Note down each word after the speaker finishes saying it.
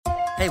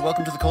Hey,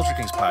 welcome to the Culture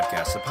Kings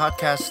podcast, a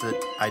podcast that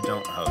I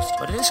don't host,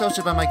 but it is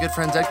hosted by my good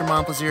friends Edgar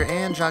Montplaisir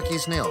and Jacques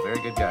Snail.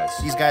 Very good guys.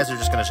 These guys are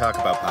just going to talk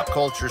about pop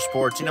culture,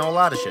 sports, a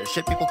lot of shit.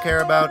 Shit people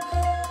care about.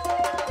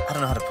 I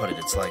don't know how to put it.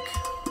 It's like...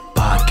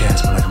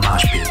 Podcast, but like a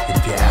mosh pit. And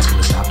if you're asking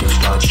to stop, they'll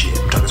start shit.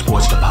 I'm talking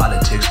sports to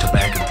politics to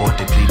back and forth.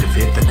 They plead the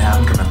fifth, and now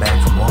I'm coming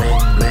back for more.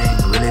 Bling, bling,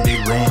 really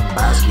big ring.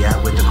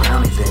 Basquiat with the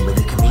crowny thing, but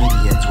the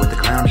comedians with the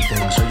clowny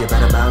thing. So you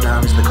better bow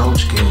down, it's the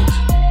Culture Kings.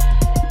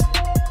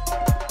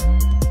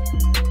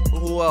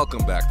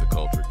 Welcome back to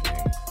Culture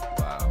Kings.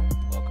 Wow.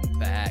 Welcome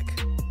back.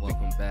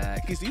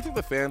 Keith, do you think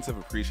the fans have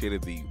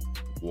appreciated the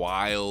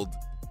wild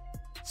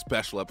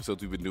special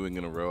episodes we've been doing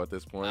in a row at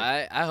this point?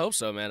 I hope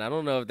so, man. I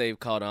don't know if they've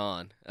caught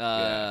on.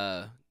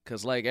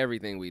 Because like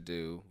everything we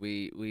do,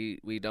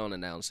 we don't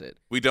announce it.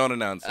 We don't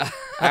announce it.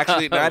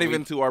 Actually, not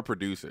even to our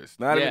producers.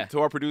 Not even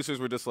to our producers.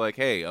 We're just like,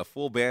 hey, a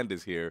full band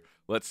is here.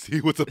 Let's see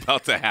what's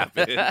about to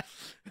happen.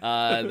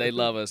 They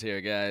love us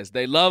here, guys.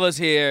 They love us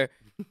here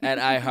at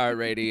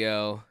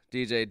iHeartRadio.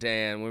 DJ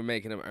Dan, we're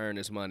making him earn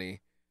his money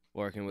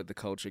working with the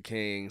Culture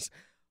Kings.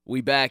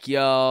 We back,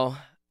 y'all.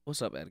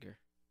 What's up, Edgar?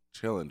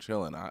 Chilling.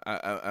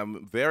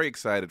 I'm very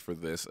excited for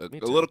this. A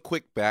little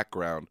quick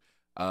background.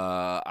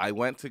 I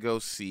went to go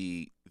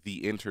see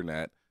The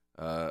Internet.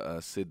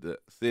 Sid.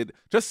 I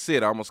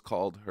almost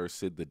called her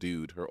Sid the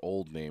Dude, her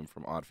old name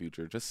from Odd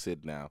Future. Just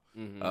Sid now.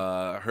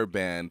 Mm-hmm. Her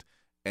band.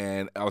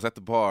 And I was at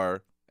the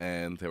bar,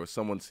 and there was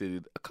someone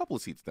seated a couple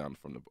of seats down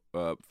from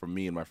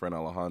me and my friend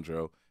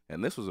Alejandro.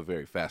 And this was a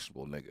very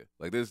fashionable nigga.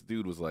 Like, this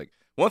dude was like,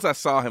 once I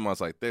saw him, I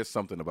was like, there's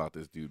something about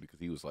this dude,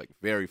 because he was like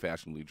very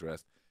fashionably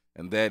dressed.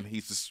 And then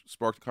he just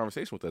sparked a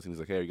conversation with us. And he's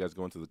like, hey, are you guys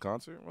going to the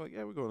concert? And we're like,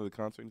 yeah, we're going to the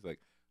concert. And he's like,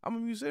 I'm a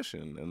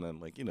musician. And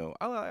then, like,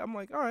 I'm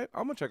like, all right,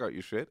 I'm going to check out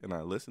your shit. And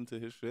I listened to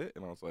his shit.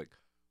 And I was like,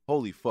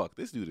 holy fuck,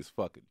 this dude is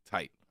fucking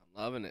tight. I'm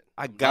loving it.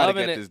 I got to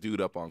get this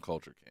dude up on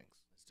Culture Kings.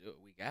 Let's do it.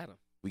 We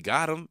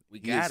got him.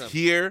 He's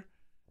here.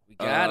 We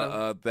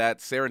got him. That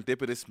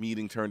serendipitous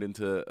meeting turned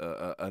into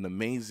an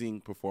amazing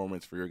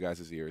performance for your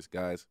guys' ears.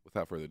 Guys,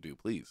 without further ado,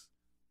 please,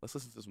 let's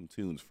listen to some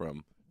tunes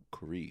from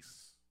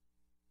Carice.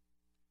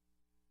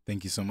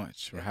 Thank you so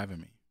much for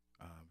having me.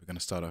 We're going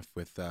to start off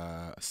with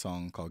a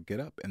song called Get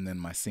Up, and then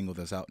my single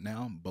that's out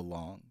now,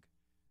 Belong.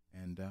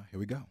 And here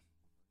we go.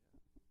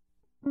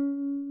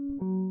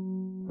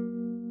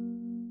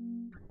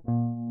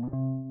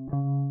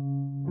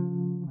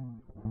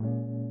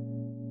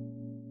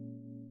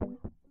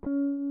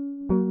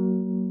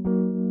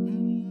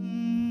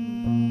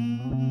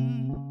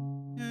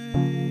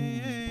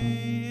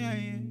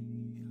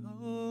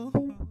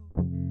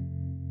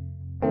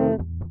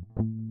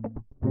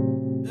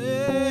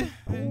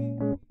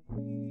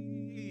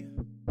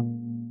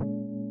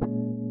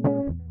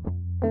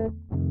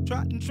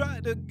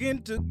 Tried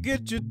again to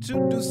get you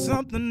to do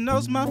something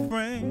else, my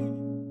friend.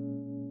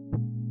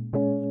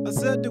 I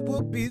said it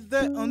would be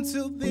there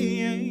until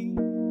the end.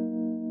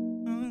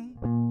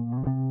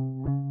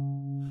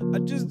 I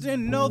just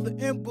didn't know the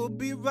end would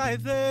be right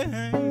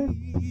there.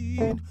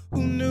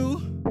 Who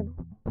knew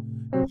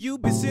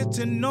you'd be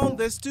sitting on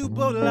that stoop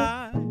of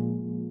life?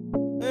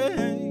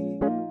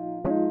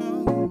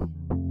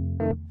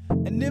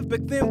 And if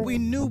back then we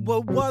knew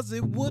what was,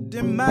 it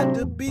wouldn't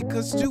matter,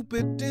 because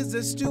stupid is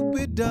as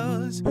stupid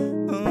does. Get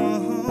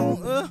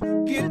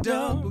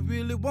up, I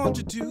really want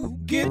you to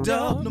get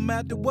up, no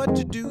matter what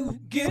you do.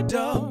 Get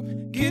up,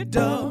 get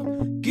up,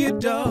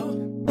 get up,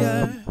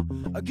 yeah.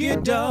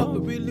 Get up, I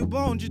really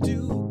want you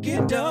to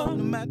get up,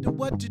 no matter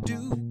what you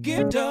do.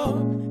 Get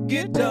up,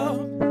 get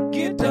up,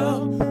 get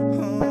up,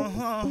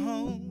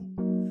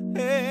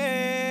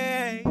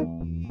 hey.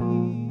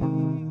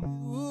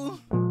 Ooh.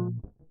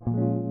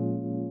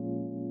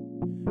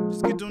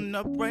 Just get on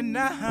up right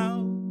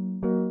now.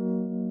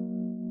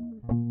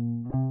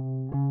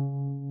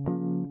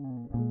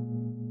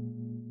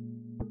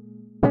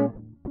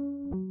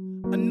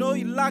 I know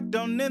you locked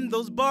down in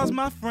those bars,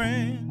 my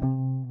friend.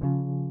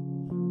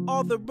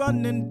 All the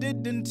running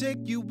didn't take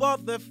you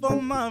off there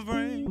for my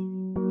friend.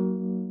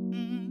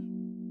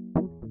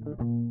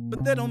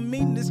 But that don't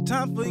mean it's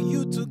time for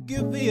you to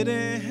give it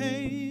a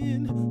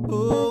hand.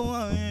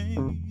 Oh,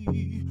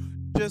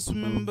 just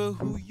remember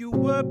who you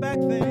were back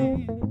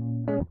then.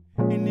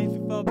 And if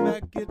you fall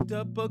back, get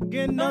up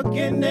again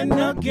and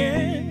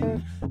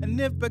again. And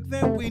if back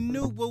then we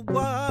knew what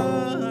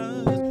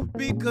was,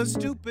 because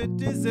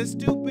stupid is as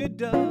stupid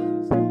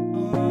does.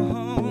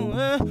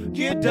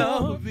 Get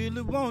up, I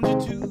really want you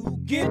to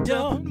get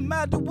up, no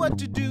matter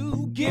what you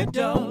do. Get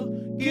up,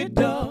 get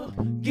up,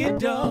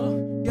 get up,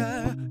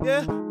 yeah,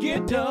 yeah.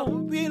 Get up,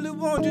 really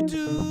want you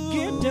to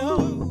get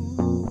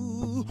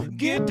up,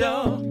 get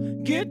up,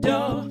 get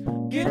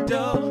up, get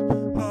up.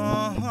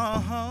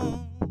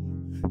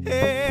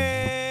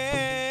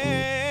 Hey,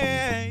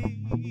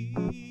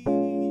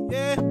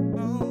 yeah.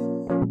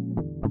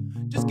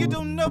 Just get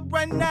on up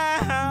right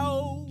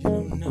now. Get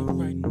on up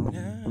right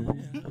now.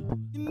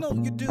 You know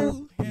you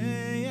do.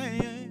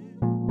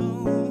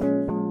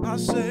 I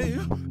say,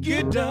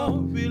 get up,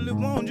 really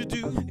want you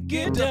to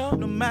get up,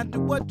 no matter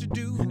what you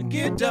do.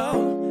 Get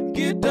up,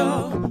 Get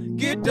up,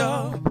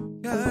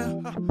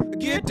 yeah.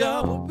 Get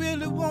up, I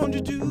really want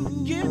you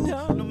to. Get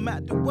up, no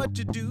matter what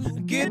you do.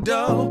 Get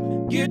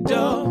up, get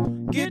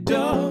up, get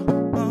up.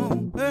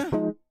 Oh, yeah.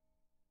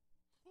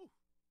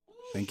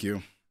 Thank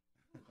you.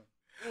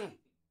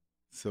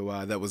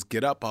 So that was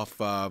Get Up off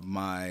of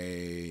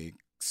my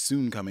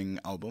soon coming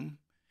album.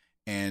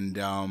 And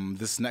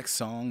this next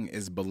song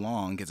is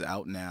Belong. It's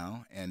out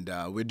now. And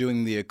we're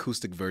doing the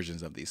acoustic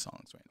versions of these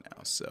songs right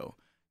now. So,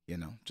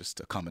 just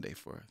accommodate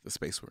for the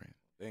space we're in.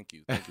 Thank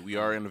you. Thank you. We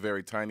are in a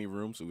very tiny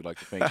room, so we'd like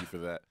to thank you for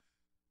that.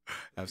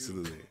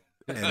 Absolutely.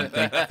 And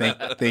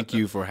thank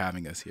you for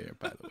having us here,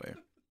 by the way.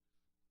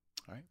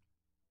 All right.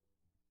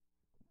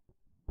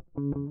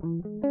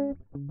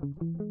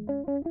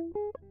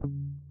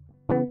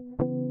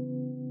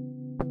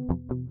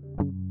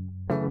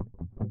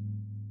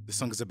 This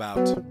song is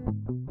about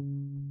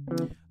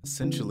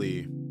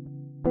essentially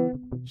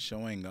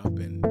showing up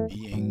and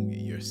being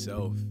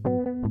yourself,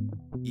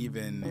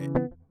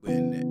 even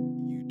when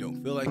you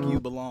don't feel like you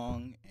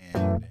belong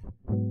and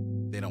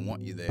they don't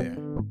want you there.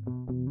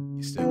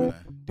 You're still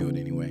gonna do it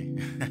anyway.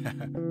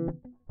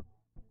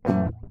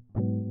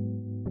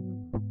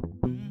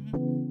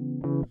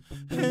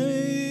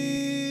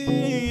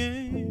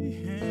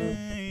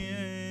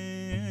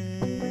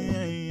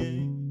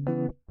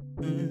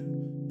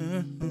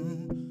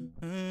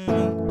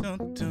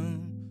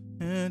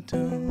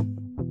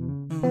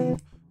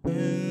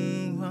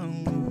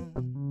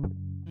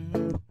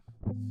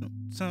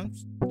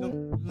 Sometimes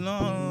don't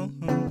long.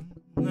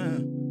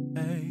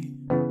 Hey.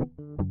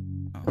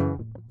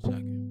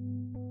 Check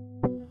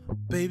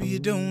it. Baby, you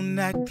don't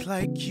act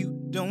like you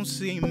don't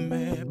see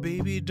me.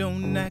 Baby,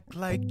 don't act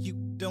like you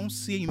don't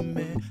see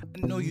me. I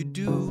know you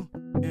do.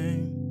 Yeah.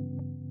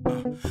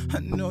 I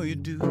know you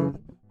do.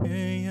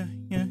 Yeah.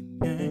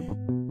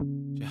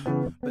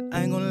 But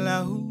I ain't gonna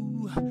lie,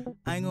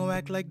 I ain't gonna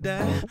act like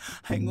that.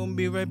 I ain't gonna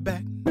be right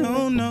back.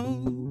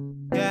 No.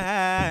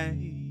 Yeah.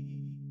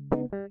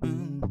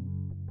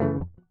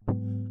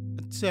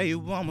 Tell you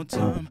one more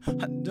time,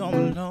 I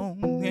don't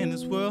belong in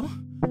this world.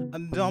 I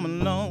don't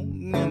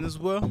belong in this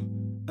world.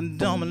 I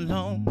don't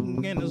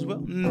belong in this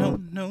world. No.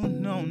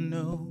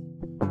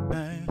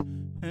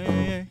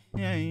 Hey.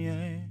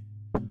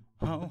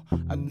 Oh,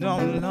 I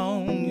don't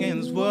belong in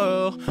this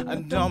world. I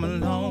don't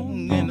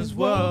belong in this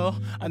world.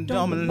 I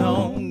don't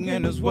belong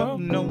in this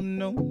world. No.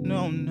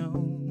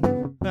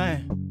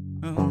 Hey.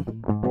 Oh.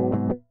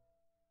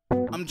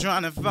 I'm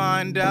trying to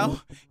find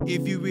out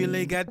if you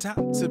really got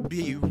time to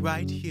be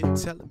right here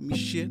telling me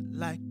shit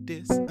like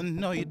this. I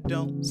know you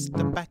don't.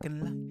 Step back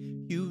and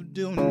like you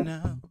do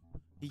now.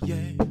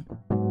 Yeah.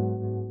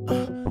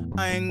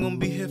 I ain't gonna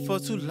be here for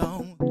too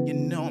long. You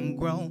know I'm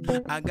grown.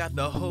 I got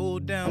the whole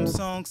damn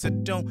song, so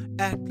don't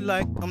act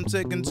like I'm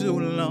taking too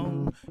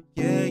long.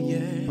 Yeah.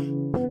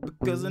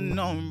 Because I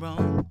know I'm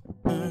wrong.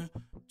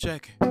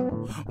 Check it.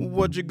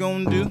 What you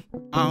gonna do?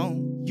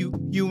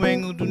 You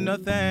ain't gonna do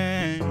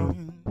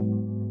nothing.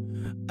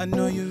 I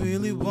know you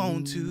really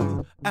want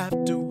to,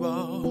 after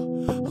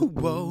all.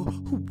 Whoa.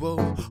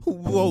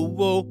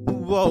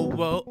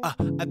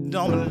 I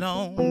don't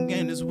belong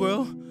in this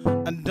world.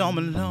 I don't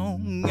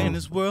belong in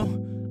this world.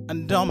 I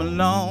don't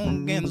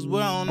belong in this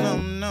world. No.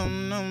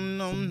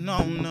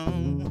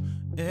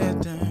 Yeah,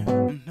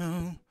 damn,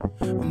 no.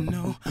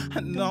 I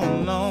don't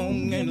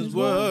belong in this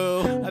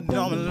world. I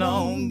don't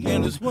belong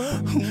in this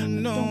world.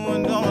 No,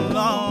 I don't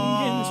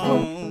belong in this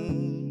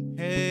world.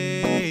 Hey.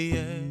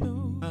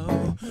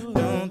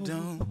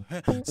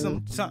 Don't.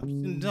 Sometimes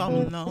you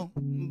don't belong,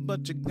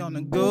 but you're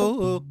gonna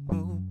go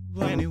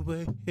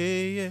anyway.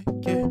 Yeah.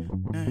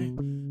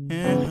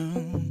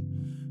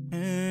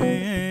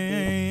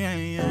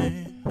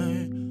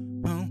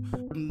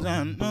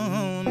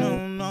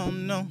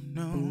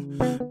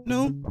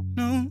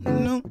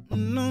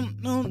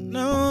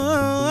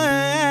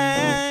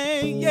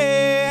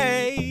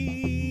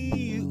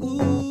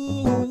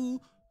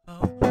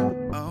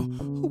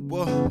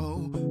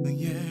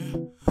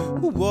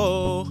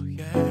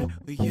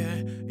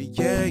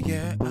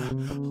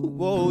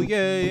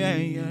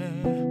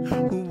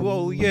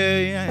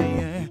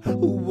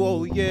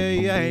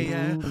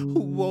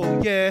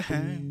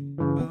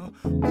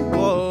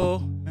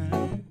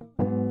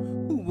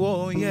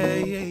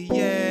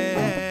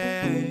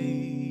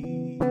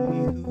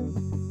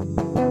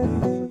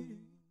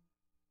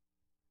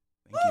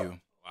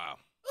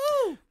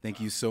 Thank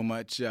you so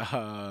much.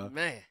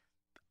 Man.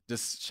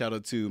 Just shout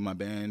out to my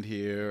band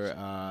here.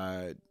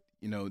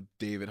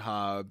 David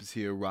Hobbs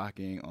here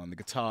rocking on the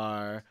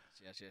guitar.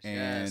 Yes.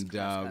 And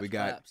Claps, we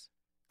got claps.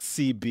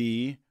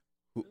 CB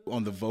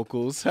on the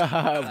vocals.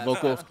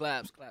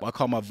 Claps. I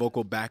call my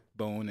vocal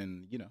backbone,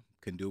 and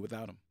couldn't do it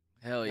without him.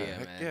 Hell yeah,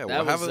 heck man.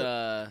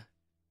 yeah.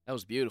 That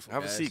was beautiful.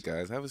 Have guys. a seat,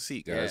 guys. Have a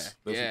seat, guys. Yeah,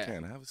 Those yeah. who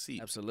can. Have a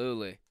seat.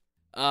 Absolutely.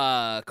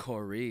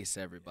 Corrice,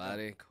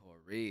 everybody.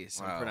 Corrice.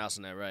 Wow. I'm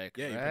pronouncing that right.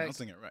 Yeah, you're correct?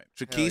 pronouncing it right.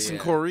 Traquise and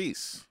yeah.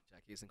 Corrice.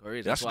 Jackie's and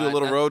Corrice. Y'all should do a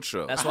little road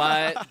show. That's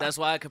why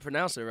I could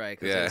pronounce it right,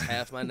 because Yeah. that's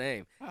half my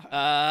name.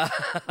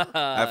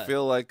 I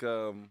feel like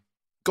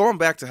going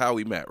back to how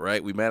we met,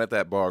 right? We met at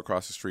that bar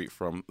across the street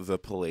from the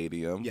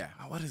Palladium. Yeah.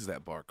 What is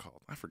that bar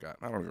called? I forgot.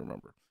 I don't even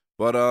remember.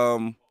 But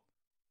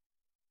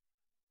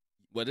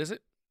What is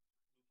it?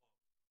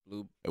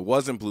 Blue. it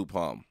wasn't Blue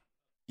Palm.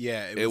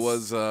 Yeah, It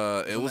was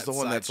on the that one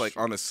side that's like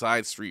street. on a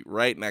side street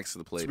right next to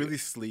the It's Palladium. really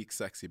sleek,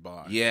 sexy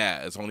bar.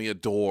 Yeah, it's only a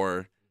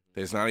door.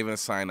 There's not even a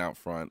sign out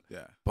front.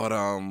 Yeah. But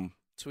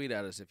Tweet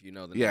at us if you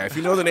know the yeah, name. if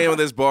you know the name of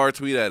this bar,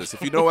 tweet at us.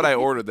 If you know what I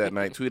ordered that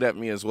night, tweet at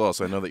me as well,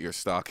 so I know that you're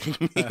stalking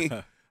me.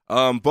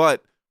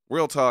 But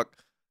real talk,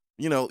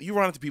 you know, you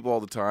run into people all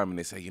the time, and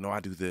they say, you know, I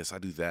do this, I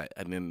do that,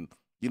 and then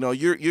you know,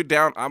 you're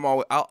down.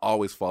 I'll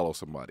always follow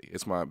somebody.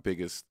 It's my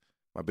biggest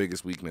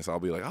weakness. I'll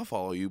be like, I'll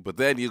follow you, but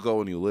then you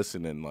go and you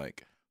listen, and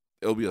like,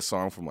 it'll be a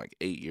song from like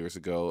 8 years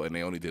ago, and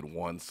they only did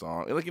one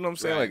song. Like, you know what I'm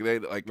saying? Right.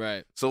 Like they like.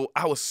 Right. So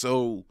I was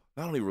so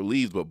not only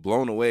relieved but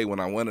blown away when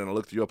I went and I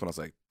looked you up, and I was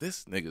like,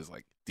 this nigga's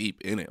like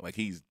deep in it. Like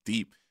he's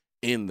deep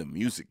in the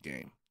music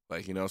game.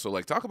 Like, you know, so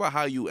like talk about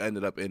how you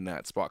ended up in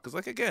that spot. Because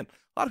like, again,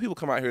 a lot of people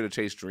come out here to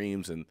chase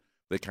dreams and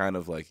they kind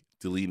of like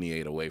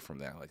delineate away from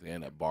that. Like they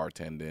end up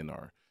bartending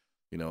or,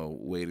 you know,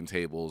 waiting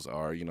tables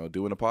or, you know,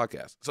 doing a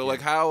podcast. So like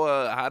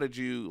how did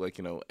you like,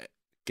 you know,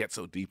 get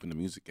so deep in the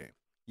music game?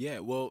 Yeah,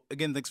 well,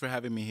 again, thanks for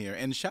having me here.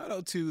 And shout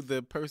out to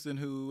the person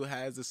who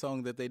has a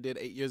song that they did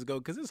 8 years ago,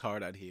 because it's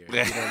hard out here. You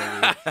know what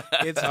I mean?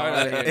 It's hard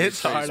out here.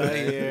 It's hard out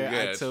here. Yeah, I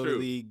it's true.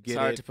 totally get It's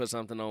hard it. to put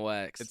something on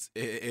wax.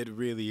 It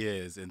really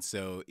is. And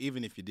so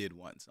even if you did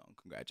one song,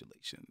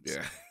 congratulations.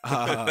 Yeah.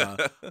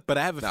 But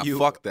I have a Now few.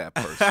 fuck that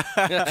person.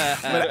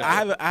 But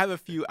I have a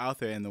few out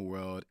there in the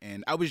world,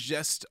 and I was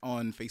just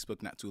on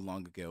Facebook not too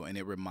long ago, and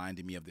it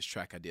reminded me of this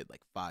track I did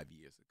like 5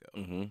 years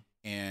ago, Mm-hmm.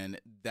 and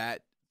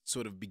that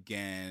sort of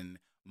began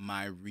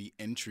my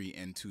re-entry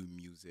into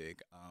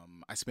music.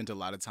 I spent a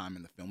lot of time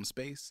in the film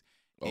space,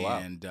 Oh, wow.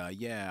 and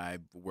I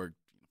worked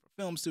for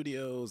film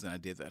studios, and I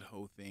did that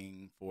whole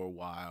thing for a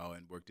while,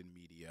 and worked in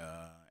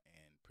media,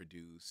 and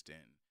produced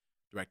and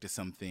directed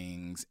some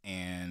things,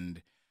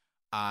 and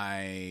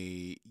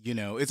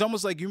it's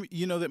almost like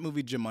you know that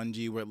movie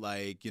Jumanji, where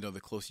like, you know,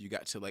 the closer you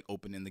got to like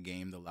opening the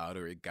game, the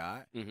louder it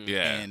got. Mhm.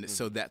 Yeah. And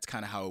so that's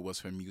kind of how it was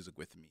for music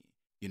with me.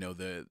 You know,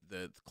 the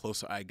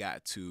closer I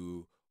got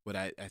to what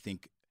I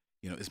think,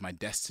 you know, is my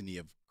destiny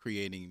of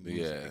creating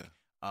music,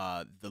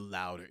 the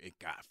louder it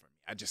got for me.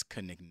 I just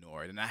couldn't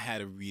ignore it. And I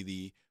had a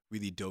really,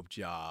 really dope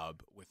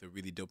job with a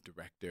really dope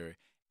director,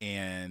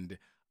 and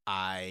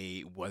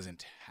I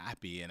wasn't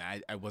happy, and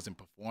I wasn't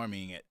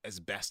performing it as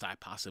best I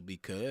possibly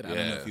could. I don't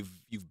know Yeah. if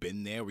you've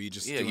been there where you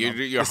just Yeah, doing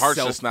your the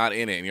heart's just not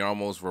in it, and you're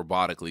almost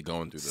robotically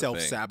going through the thing.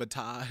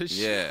 self-sabotage.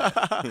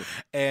 Yeah.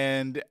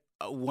 And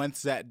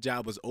once that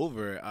job was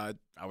over, I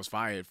was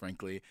fired,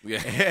 frankly.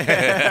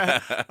 Yeah.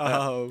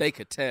 They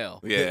could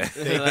tell. Yeah.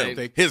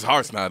 Like, His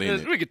heart's not in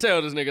it. we could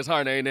tell this nigga's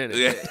heart ain't in it.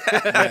 Yeah.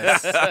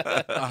 Yes.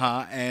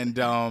 And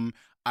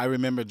I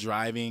remember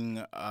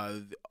driving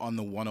on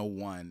the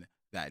 101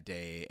 that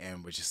day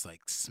and was just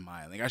like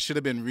smiling. I should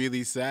have been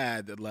really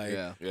sad that like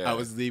Yeah. I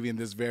was leaving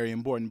this very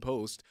important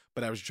post,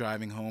 but I was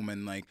driving home,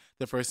 and like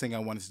the first thing I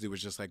wanted to do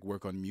was just like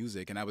work on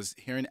music. And I was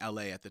here in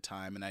LA at the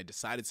time, and I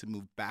decided to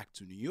move back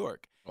to New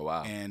York. Oh,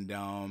 wow. And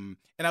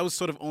I was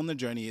sort of on the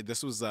journey.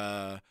 This was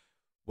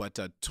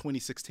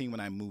 2016 when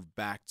I moved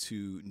back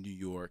to New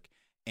York,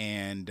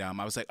 and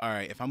I was like, all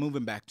right, if I'm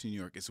moving back to New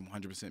York, it's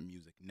 100%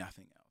 music,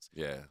 nothing else.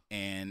 Yeah.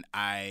 And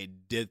I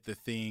did the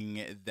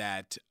thing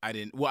that I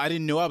didn't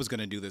know I was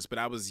gonna do this, but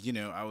I was a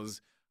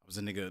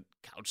nigga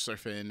couch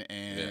surfing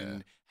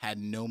and had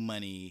no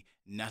money,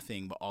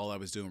 nothing, but all I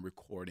was doing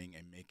recording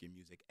and making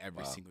music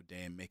every single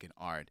day and making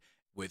art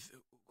with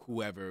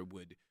whoever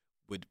would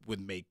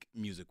make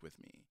music with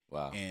me.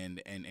 Wow.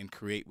 And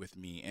create with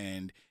me.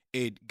 And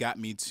it got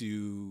me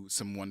to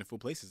some wonderful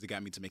places. It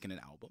got me to making an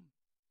album.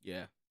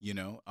 Yeah. You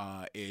know,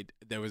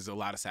 there was a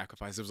lot of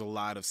sacrifice. There was a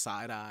lot of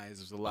side eyes.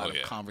 There was a lot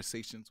of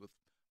conversations with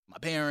my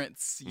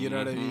parents. You know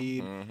what I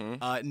mean?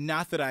 Mm-hmm.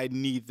 Not that I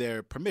need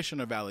their permission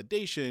or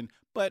validation,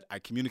 but I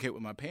communicate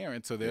with my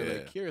parents, so they're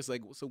like curious.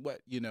 Like, so what?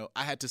 You know,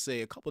 I had to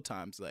say a couple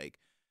times, like,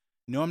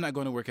 no, I'm not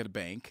going to work at a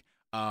bank,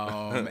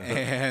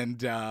 and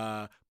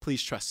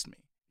please trust me.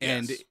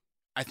 Yes. And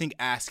I think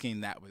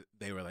asking that,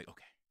 they were like,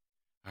 okay,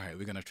 all right,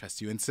 we're gonna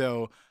trust you. And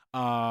so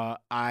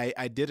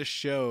I did a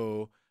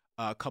show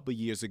a couple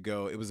years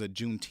ago. It was a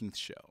Juneteenth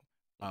show.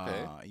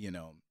 Okay. You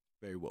know,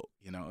 very woke.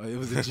 You know, it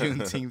was a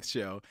Juneteenth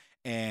show,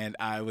 and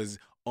I was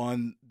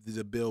on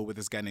the bill with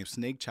this guy named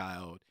Snake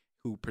Child,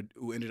 who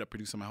ended up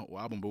producing my whole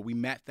album. But we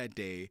met that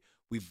day,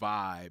 we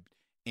vibed,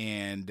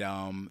 and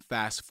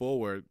fast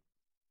forward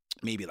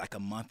maybe like a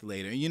month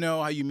later. You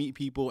know how you meet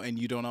people and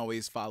you don't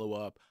always follow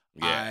up.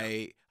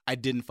 Yeah. I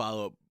didn't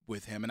follow up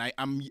with him, and I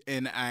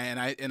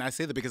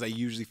say that because I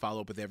usually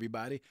follow up with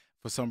everybody.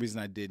 For some reason,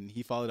 I didn't.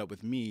 He followed up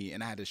with me,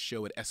 and I had a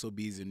show at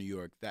SOB's in New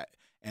York.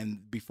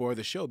 And before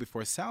the show,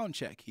 before sound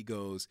check, he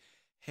goes,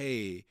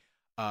 "Hey,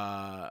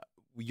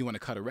 you want to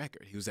cut a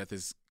record?" He was at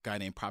this guy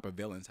named Proper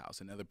Villain's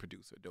house, another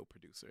producer, dope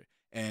producer.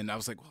 And I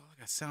was like, "Well, I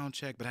got sound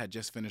check," but I had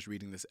just finished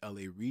reading this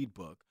L.A. Reid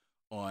book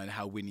on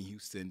how Whitney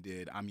Houston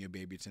did I'm Your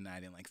Baby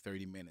Tonight in like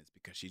 30 minutes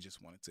because she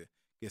just wanted to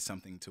get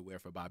something to wear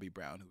for Bobby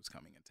Brown, who was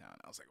coming in town.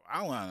 I was like,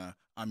 well, I want a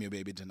I'm Your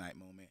Baby Tonight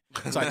moment.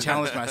 So I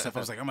challenged myself. I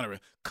was like, I'm going to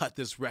cut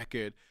this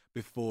record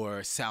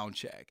before sound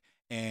check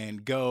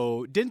and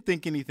go. Didn't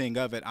think anything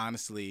of it,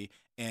 honestly.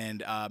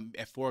 And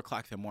at 4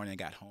 o'clock in the morning, I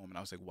got home and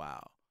I was like,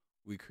 wow,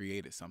 we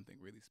created something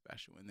really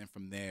special. And then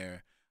from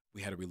there,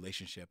 we had a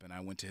relationship, and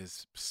I went to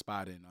his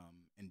spot in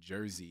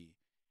Jersey,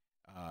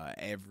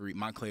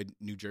 Montclair,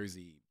 New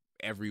Jersey,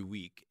 every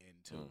week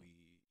until we,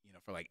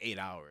 for like 8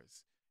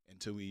 hours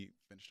until we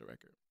finished the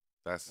record.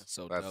 That's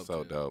so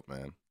dope,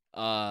 man.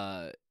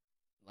 I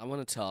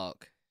want to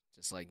talk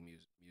just like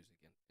music and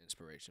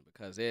inspiration,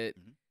 because it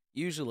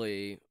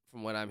usually,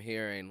 from what I'm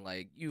hearing,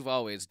 like you've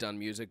always done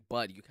music,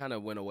 but you kind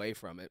of went away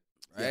from it,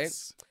 right?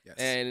 Yes.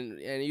 And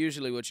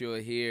usually what you'll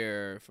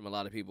hear from a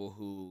lot of people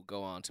who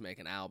go on to make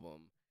an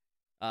album,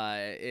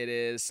 it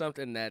is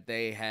something that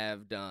they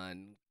have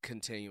done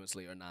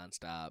continuously or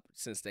nonstop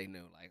since they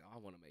knew, like, oh, I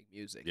want to make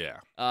music. Yeah.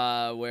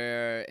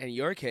 Where in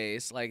your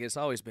case, like, it's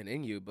always been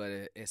in you,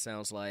 but it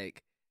sounds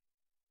like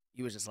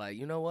you was just like,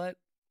 you know what?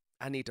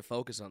 I need to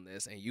focus on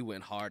this, and you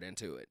went hard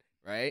into it,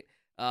 right?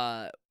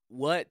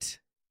 What,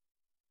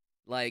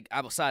 like,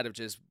 outside of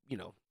just,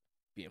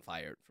 being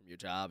fired from your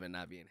job and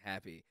not being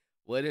happy,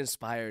 what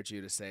inspired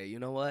you to say, you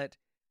know what?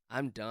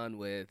 I'm done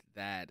with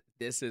that.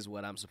 This is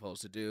what I'm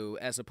supposed to do,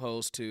 as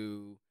opposed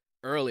to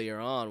earlier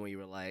on when you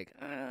were like,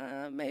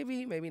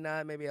 maybe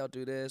not. Maybe I'll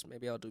do this.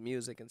 Maybe I'll do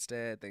music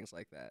instead, things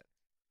like that.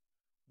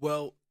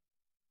 Well,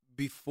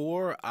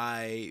 before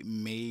I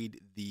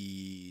made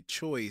the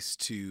choice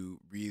to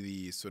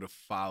really sort of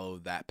follow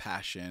that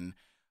passion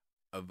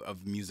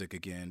of music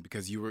again,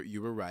 because you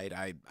were right.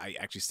 I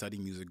actually studied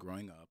music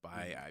growing up.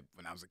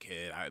 When I was a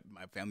kid,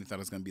 my family thought I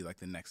was going to be like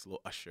the next little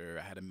Usher.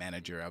 I had a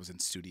manager. I was in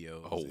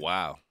studios. Oh,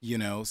 wow.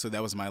 So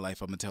that was my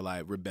life up until I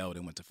rebelled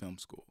and went to film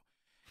school.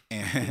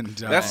 And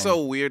that's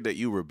so weird that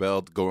you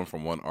rebelled going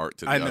from one art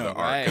to the other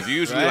art. Because you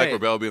usually like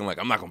rebel being like,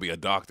 I'm not going to be a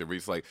doctor. But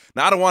it's like,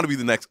 no, I don't want to be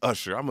the next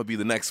Usher. I'm going to be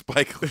the next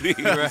Spike Lee.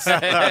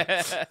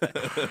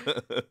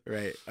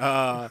 Right.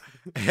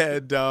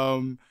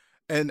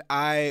 And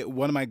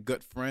one of my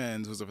good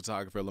friends was a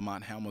photographer,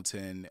 Lamont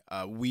Hamilton.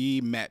 We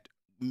met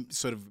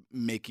sort of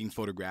making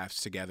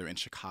photographs together in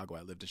Chicago.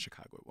 I lived in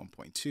Chicago at one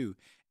point too.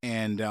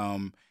 And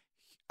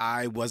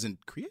I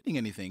wasn't creating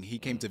anything. He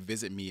came to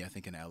visit me, I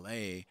think in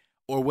LA,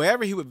 or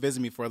wherever he would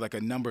visit me for like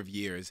a number of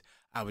years.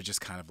 I was just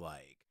kind of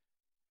like,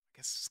 I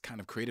guess, kind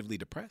of creatively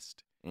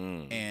depressed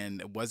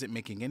and wasn't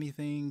making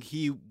anything.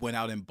 He went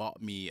out and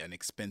bought me an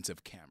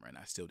expensive camera, and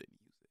I still didn't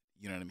use it.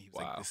 You know what I mean? He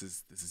was like,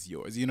 this is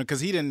yours.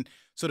 Because he didn't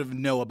sort of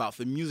know about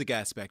the music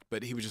aspect,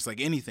 but he was just like,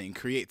 anything,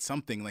 create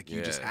something like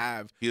you just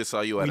have. He just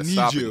saw you at a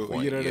stopping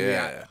point. You know what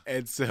I mean?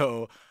 And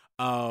so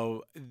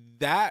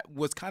that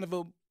was kind of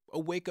a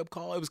wake-up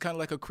call. It was kind of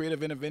like a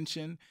creative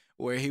intervention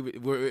where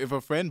if a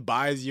friend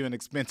buys you an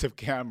expensive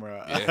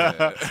camera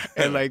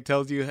and like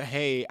tells you,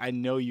 hey, I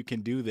know you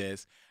can do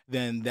this,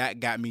 then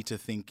that got me to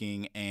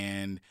thinking,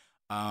 and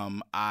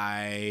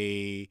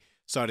I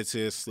started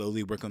to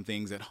slowly work on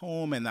things at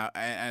home, and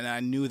I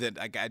knew that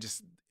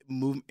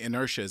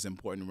inertia is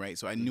important, right?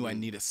 So I knew I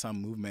needed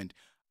some movement.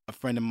 A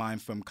friend of mine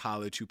from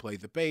college who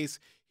played the bass,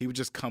 he would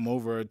just come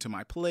over to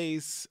my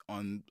place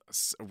on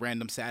a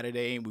random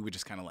Saturday, and we would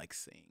just kind of like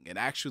sing. And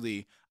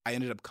actually, I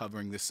ended up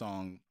covering this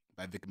song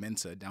by Vic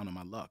Mensa, "Down on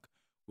My Luck,"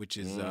 which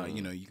is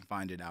you can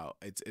find it out.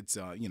 It's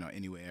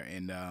anywhere.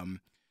 And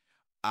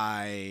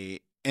I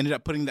ended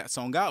up putting that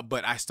song out,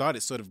 but I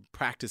started sort of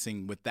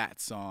practicing with that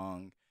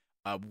song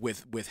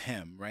with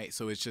him, right?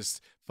 So it's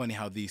just funny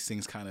how these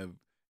things kind of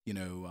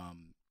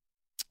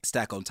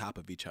stack on top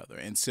of each other.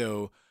 And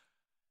so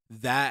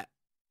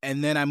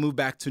and then I moved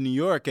back to New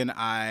York, and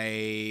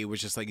I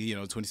was just like,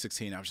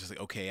 2016, I was just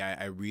like, okay,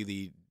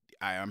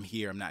 I'm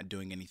here. I'm not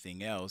doing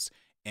anything else.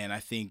 And I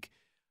think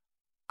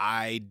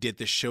I did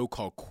this show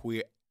called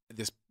Queer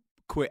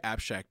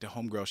Abstract. The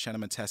homegirl, Shanna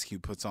Montesquieu,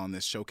 puts on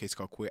this showcase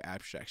called Queer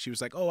Abstract. She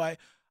was like, oh, I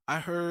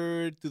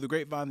heard through the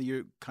grapevine that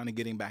you're kind of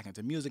getting back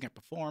into music and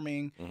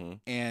performing,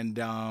 and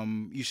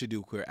you should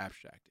do Queer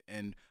Abstract.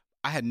 And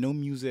I had no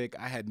music.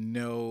 I had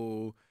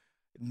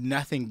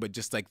nothing but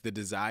just like the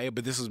desire.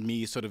 But this was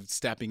me sort of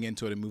stepping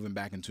into it and moving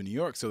back into New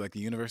York. So like the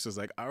universe was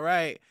like, all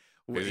right,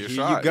 here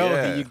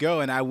you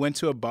go. And I went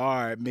to a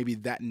bar maybe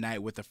that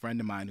night with a friend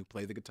of mine who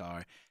played the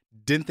guitar.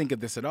 Didn't think of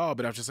this at all,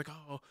 but I was just like,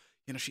 oh,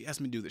 she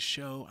asked me to do the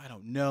show. I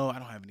don't know. I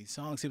don't have any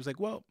songs. He was like,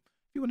 well,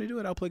 if you want to do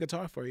it, I'll play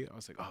guitar for you. I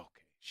was like, oh, okay.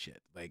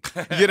 Shit, like,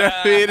 you know what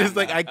I mean? It's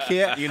like I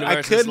can't.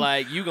 Universe is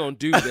like, you gonna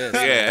do this?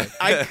 Yeah,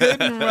 I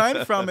couldn't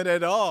run from it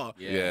at all.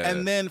 Yeah,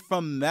 and then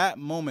from that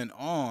moment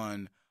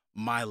on,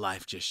 my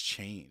life just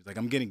changed. Like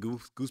I'm getting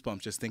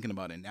goosebumps just thinking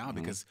about it now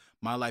because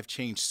my life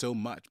changed so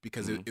much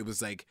because it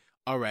was like,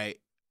 all right,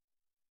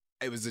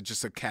 it was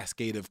just a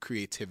cascade of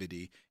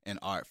creativity and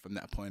art from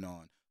that point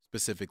on,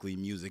 specifically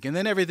music, and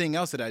then everything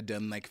else that I'd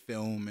done, like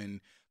film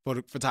and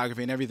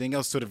photography and everything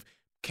else, sort of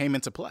came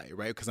into play,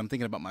 right? Because I'm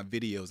thinking about my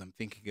videos. I'm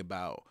thinking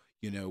about,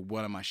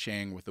 what am I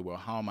sharing with the world?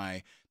 How am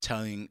I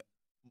telling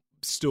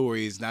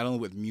stories, not only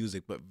with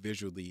music but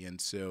visually, and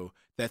so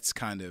that's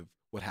kind of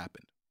what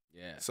happened.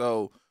 Yeah.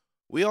 So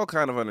we all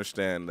kind of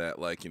understand that,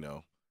 like,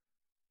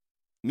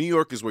 New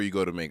York is where you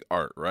go to make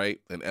art, right?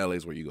 And LA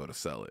is where you go to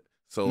sell it.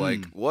 So,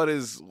 like, what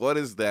is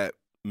that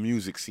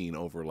music scene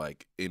over,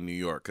 like, in New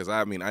York? Because,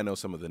 I mean, I know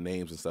some of the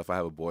names and stuff. I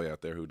have a boy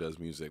out there who does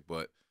music,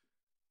 but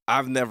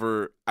I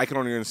can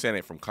only understand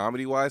it from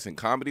comedy-wise. And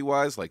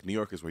comedy-wise, like, New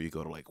York is where you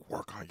go to, like,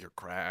 work on your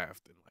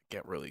craft and, like,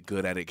 get really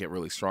good at it, get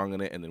really strong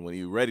in it. And then when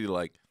you're ready to,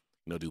 like,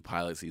 do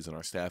pilot season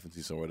or staffing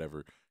season or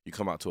whatever, you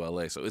come out to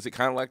LA. So is it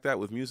kind of like that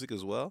with music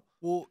as well?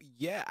 Well,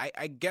 yeah,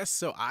 I guess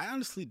so. I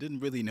honestly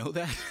didn't really know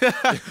that.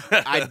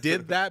 I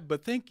did that,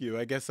 but thank you.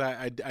 I guess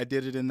I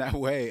did it in that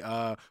way.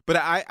 But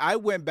I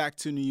went back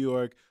to New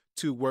York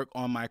to work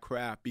on my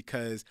craft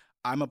because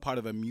I'm a part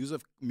of a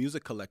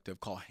music collective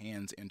called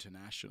Hands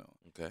International.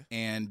 Okay.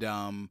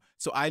 And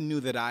so I knew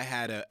that I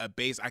had a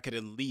base I could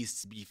at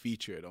least be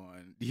featured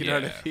on, you know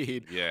what I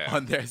mean? Yeah.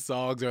 On their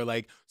songs or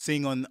like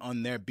sing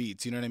on their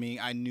beats, you know what I mean?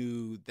 I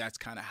knew that's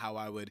kind of how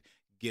I would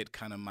get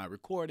kind of my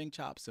recording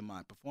chops and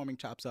my performing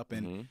chops up.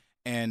 And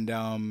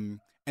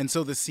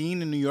so the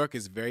scene in New York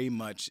is very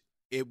much,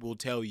 it will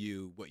tell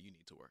you what you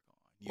need to work on.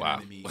 You know what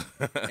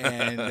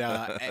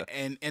I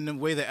mean? And the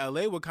way that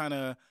LA would kind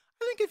of,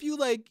 I think if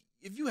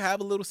you have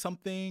a little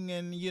something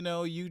and,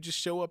 you just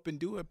show up and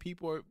do it,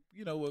 people are,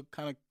 will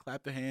kind of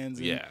clap their hands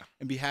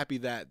and be happy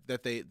that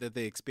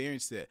they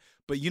experienced it.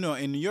 But,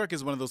 in New York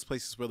is one of those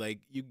places where, like,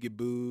 you get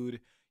booed.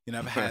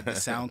 I've had the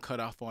sound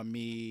cut off on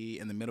me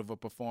in the middle of a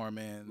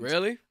performance.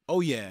 Really? Oh,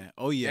 yeah.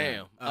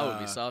 Damn. I would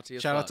be salty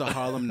as fuck. Shout out to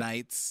Harlem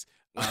Nights.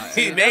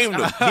 He named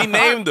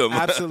them.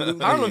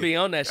 Absolutely. I don't be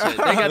on that shit. They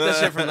got that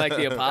shit from like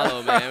the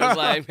Apollo, man. It was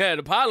like, man,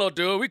 the Apollo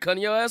dude, we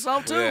cutting your ass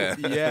off too.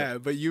 Yeah,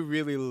 but you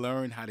really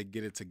learn how to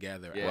get it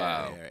together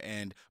out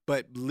there.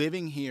 But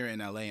living here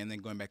in LA and then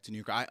going back to New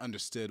York, I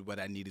understood what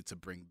I needed to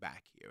bring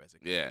back here as a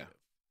creative.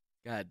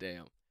 God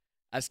damn.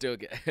 I still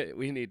get.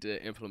 We need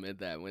to implement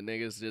that when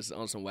niggas just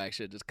on some whack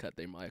shit, just cut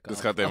their mic off.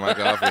 Just cut their mic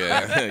off.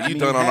 Yeah, you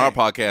done on our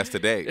podcast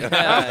today. You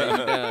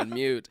done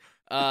mute.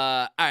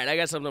 All right, I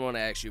got something I want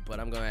to ask you, but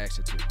I'm gonna ask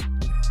it too.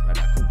 Right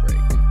after the break,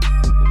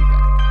 we'll be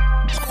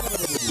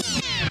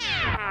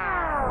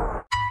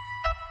back.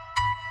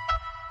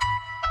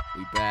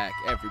 We back,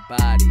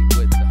 everybody,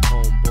 with the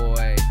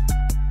homeboy,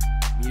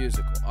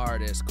 musical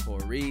artist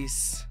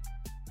Corrice.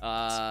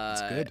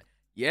 That's good.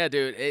 Yeah,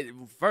 dude.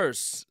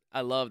 First, I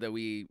love that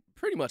we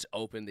pretty much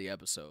opened the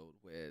episode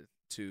with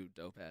 2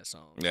 dope ass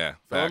songs. Yeah.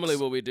 Normally,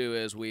 what we do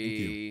is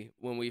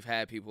when we've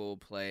had people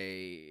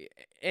play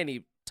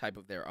any type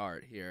of their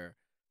art here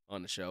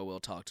on the show, we'll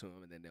talk to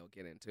them and then they'll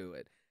get into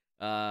it.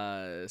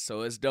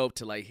 So it's dope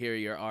to like hear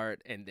your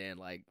art and then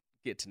like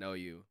get to know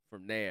you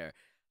from there.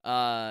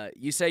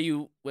 You say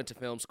you went to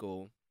film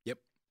school. Yep.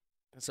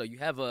 So you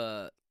have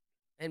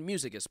and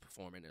music is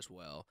performing as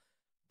well,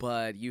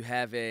 but you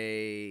have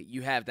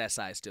that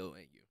side still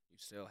in you. You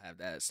still have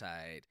that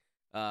side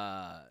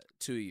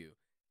to you.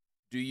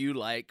 Do you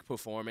like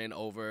performing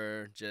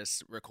over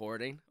just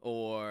recording?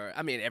 Or,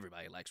 I mean,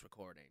 everybody likes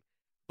recording.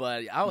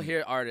 But I'll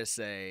hear artists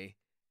say,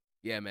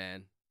 yeah,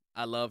 man,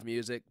 I love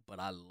music,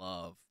 but I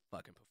love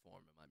fucking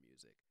performing my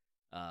music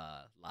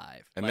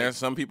live. And like, there's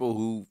some people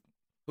who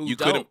you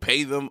don't. couldn't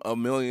pay them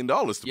 $1 million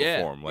to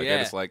perform. Like,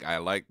 yeah. it's like, I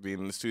like being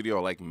in the studio,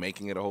 I like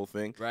making it a whole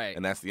thing. Right.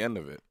 And that's the end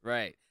of it.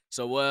 Right.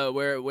 So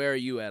where are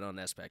you at on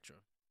that spectrum?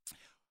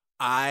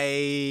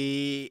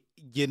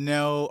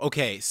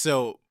 Okay,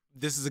 so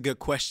this is a good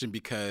question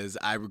because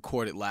I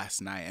recorded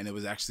last night and it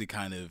was actually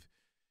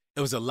it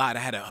was a lot. I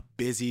had a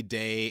busy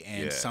day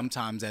and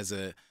sometimes as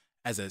a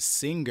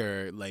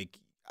singer, like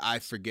I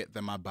forget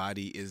that my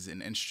body is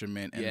an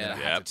instrument and that I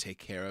have to take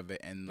care of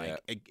it and like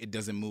it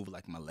doesn't move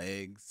like my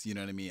legs, you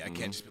know what I mean? I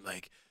can't just be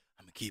like,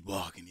 I'm gonna keep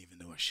walking even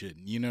though I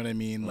shouldn't. You know what I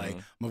mean? Like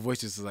my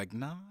voice is like,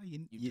 nah,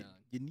 you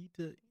need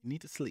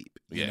to sleep.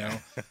 You know?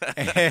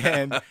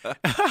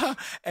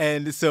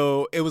 And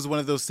so it was one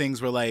of those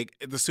things where like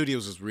the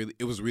studios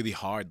was really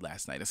hard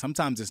last night. And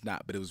sometimes it's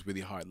not, but it was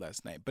really hard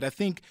last night. But I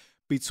think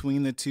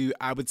between the two,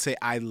 I would say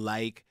I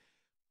like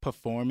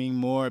performing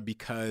more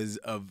because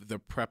of the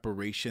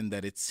preparation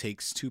that it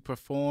takes to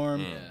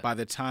perform. By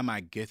the time I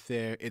get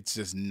there, it's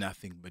just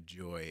nothing but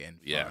joy and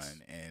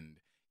fun and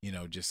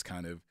just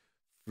kind of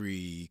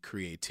free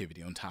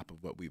creativity on top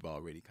of what we've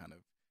already kind of,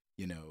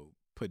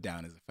 put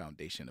down as a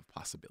foundation of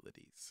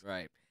possibilities.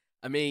 Right.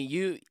 I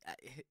mean,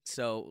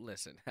 so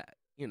listen,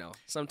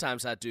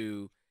 sometimes I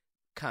do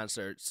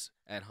concerts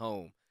at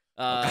home.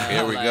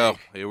 Here we go.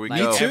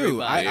 Me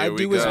too. I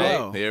do as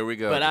well. Here we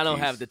go. But I don't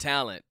have the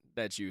talent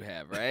that you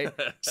have, right?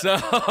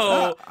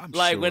 So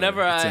like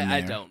whenever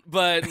I don't.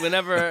 But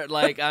whenever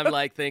like I'm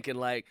like thinking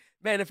like,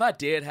 man, if I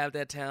did have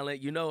that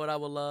talent, you know what I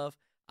would love?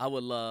 I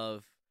would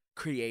love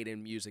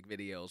creating music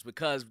videos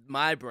because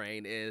my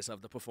brain is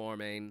of the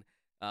performing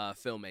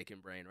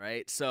filmmaking brain,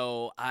 right?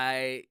 So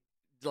I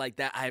like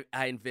that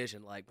I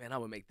envision like, man, I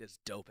would make this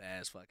dope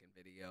ass fucking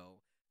video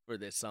for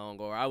this song,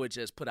 or I would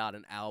just put out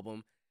an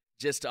album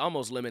just to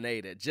almost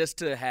lemonade it, just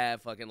to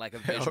have fucking like a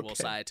visual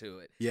Okay. side to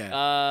it. Yeah.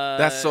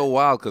 That's so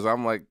wild because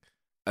I'm like,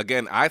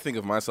 again, I think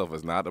of myself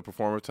as not a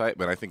performer type,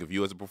 but I think of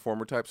you as a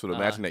performer type. So to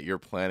imagine that you're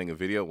planning a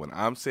video when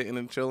I'm sitting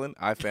and chilling,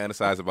 I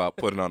fantasize about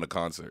putting on a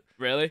concert.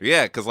 Really?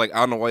 Yeah, because like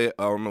on the way to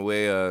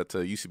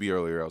UCB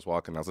earlier, I was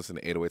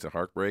listening to 808s and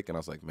Heartbreak, and I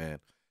was like, man,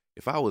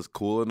 if I was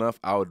cool enough,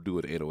 I would do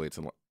an 808s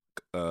and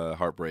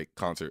Heartbreak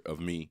concert of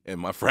me and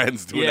my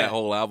friends doing Yeah. that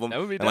whole album. That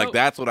would be and like dope.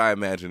 that's what I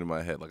imagine in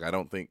my head. Like I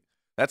don't think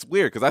that's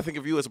weird because I think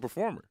of you as a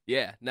performer.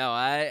 Yeah. No,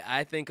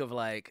 I think of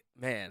like,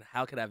 man,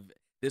 how could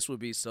this would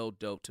be so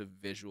dope to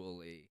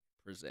visually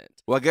present.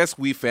 Well, I guess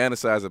we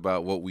fantasize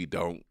about what we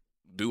don't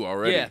do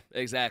already. Yeah,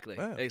 exactly.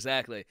 Yeah.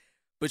 Exactly.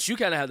 But you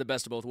kind of have the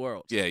best of both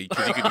worlds. Yeah, you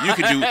could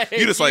do.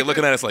 You just like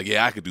looking at us like,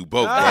 yeah, I could do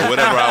both, bro,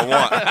 whatever I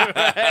want.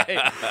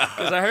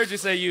 Because I heard you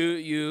say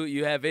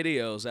you have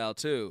videos out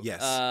too.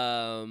 Yes.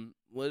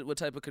 What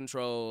type of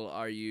control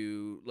are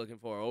you looking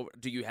for?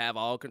 Do you have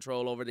all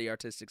control over the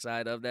artistic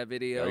side of that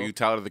video? Are you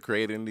Tyler the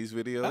Creator in these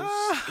videos?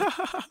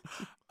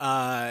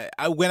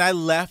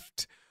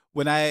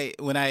 When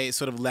I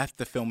sort of left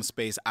the film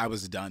space, I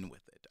was done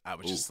with it. I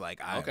was just like,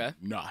 I'm Okay.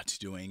 not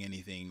doing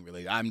anything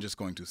really. I'm just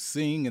going to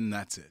sing and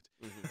that's it.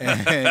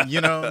 Mm-hmm. And you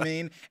know what I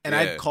mean? And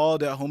Yeah. I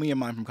called a homie of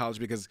mine from college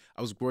because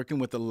I was working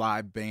with a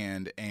live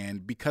band,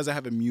 and because I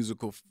have a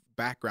musical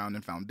background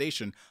and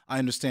foundation, I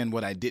understand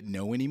what I didn't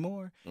know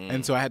anymore.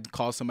 And so I had to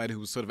call somebody who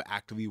was sort of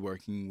actively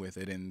working with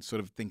it and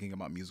sort of thinking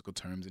about musical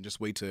terms and just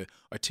way to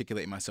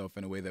articulate myself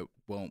in a way that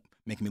won't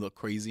make me look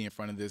crazy in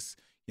front of this,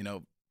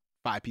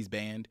 5-piece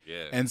band.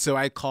 Yeah. And so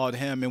I called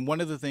him, and one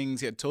of the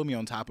things he had told me,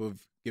 on top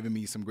of giving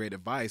me some great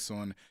advice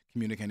on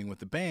communicating with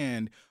the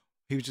band,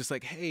 he was just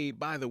like, hey,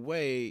 by the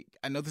way,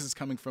 I know this is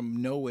coming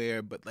from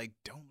nowhere, but like,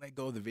 don't let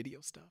go of the video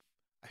stuff.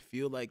 I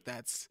feel like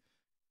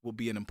will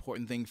be an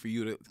important thing for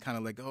you to kind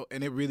of let go.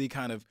 And it really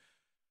kind of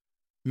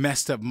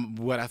messed up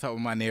what I thought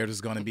my narrative was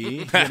going to be,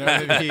 you know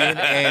what I mean?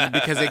 And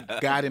because it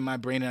got in my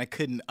brain and I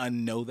couldn't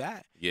unknow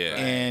that. Yeah.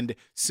 And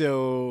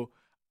so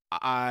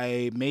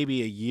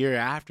maybe a year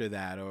after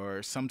that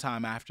or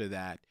sometime after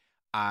that,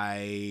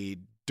 I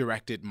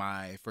directed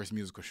my first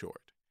musical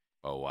short.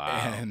 Oh wow.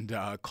 And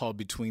called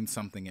Between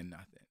Something and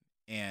Nothing.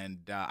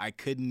 And I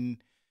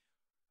couldn't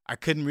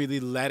really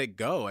let it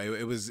go. I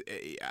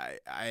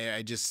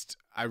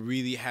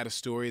really had a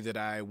story that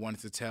I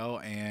wanted to tell,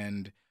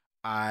 and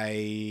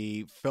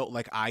I felt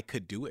like I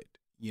could do it,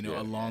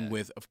 along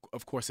with,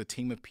 of course, a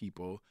team of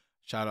people.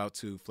 Shout out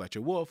to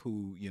Fletcher Wolf,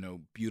 who,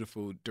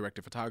 beautiful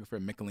director photographer,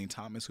 Mickaleen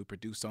Thomas, who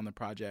produced on the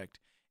project,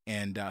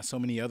 and so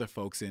many other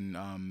folks. And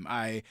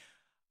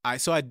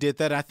so I did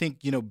that. I think,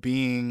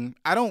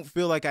 I don't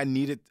feel like I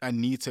need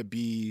to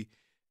be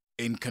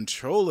in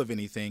control of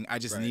anything. I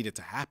just need it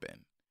to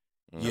happen.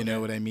 You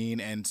know what I mean?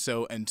 And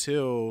so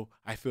until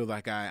I feel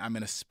like I'm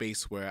in a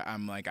space where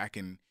I'm like, I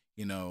can,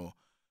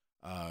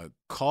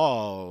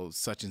 call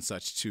such and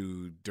such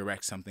to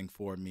direct something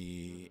for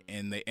me,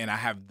 and I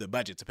have the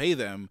budget to pay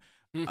them,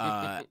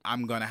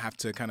 I'm going to have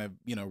to kind of,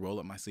 roll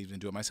up my sleeves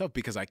and do it myself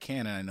because I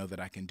can, and I know that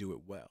I can do it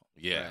well.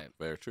 Yeah. Right.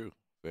 Very true.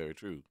 Very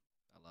true.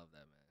 I love that,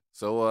 man.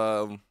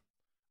 So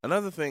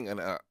another thing, and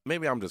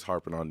maybe I'm just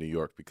harping on New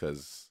York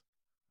because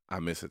I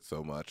miss it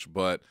so much,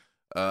 but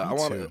I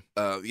want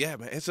to, yeah,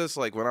 man. It's just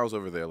like when I was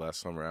over there last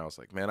summer, I was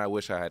like, man, I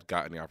wish I had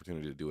gotten the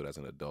opportunity to do it as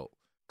an adult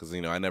because,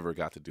 I never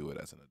got to do it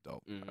as an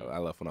adult. I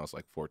left when I was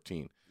like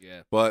 14.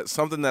 Yeah. But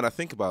something that I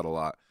think about a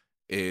lot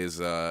is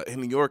in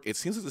New York, it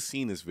seems like the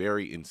scene is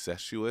very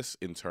incestuous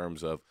in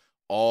terms of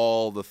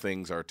all the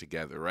things are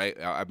together, right?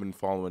 I've been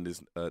following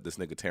this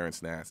nigga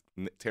Terrence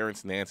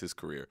Nance's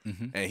career,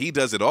 and he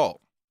does it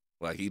all.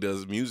 Like he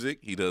does music,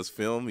 he does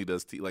film, he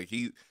does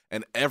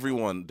and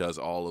everyone does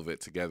all of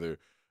it together.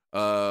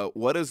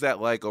 What is that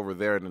like over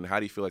there, and then how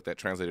do you feel like that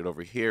translated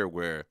over here,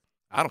 where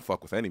I don't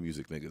fuck with any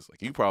music niggas?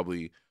 Like you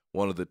probably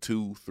one of the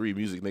 2-3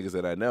 music niggas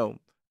that I know.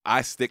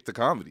 I stick to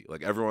comedy.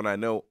 Like everyone I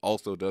know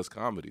also does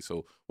comedy.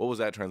 So what was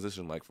that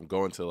transition like from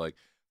going to like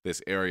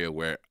this area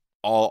where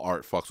all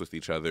art fucks with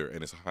each other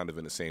and it's kind of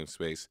in the same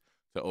space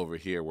to over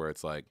here where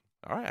it's like,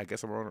 all right, I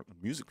guess I'm around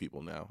music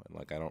people now, and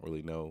like I don't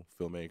really know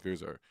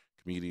filmmakers or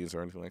comedians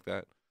or anything like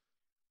that.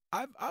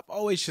 I've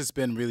always just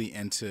been really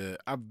into.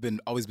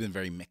 Always been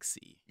very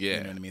mixy. Yeah.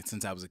 You know what I mean.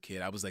 Since I was a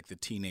kid, I was like the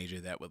teenager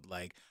that would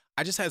like.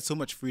 I just had so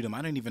much freedom.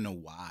 I didn't even know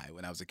why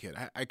when I was a kid.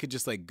 I could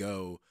just like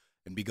go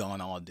and be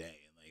gone all day.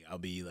 Like I'll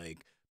be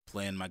like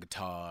playing my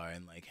guitar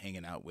and like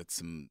hanging out with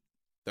some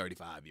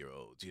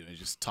 35-year-olds.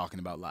 Just talking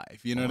about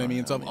life. You know what I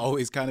mean. So I've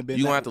always kind of been.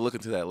 You gonna have to look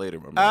into that later,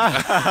 my man.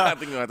 I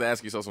think you're gonna have to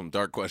ask yourself some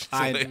dark questions.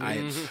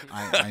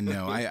 I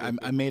know.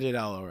 I made it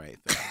all right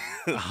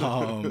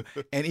though.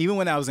 And even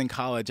when I was in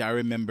college, I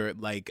remember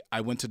like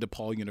I went to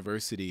DePaul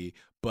University,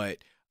 but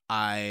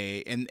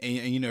and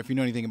if you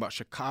know anything about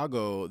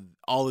Chicago,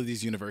 all of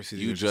these universities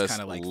You are just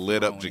kind of like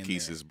lit up thrown in there.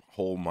 Jaquiz's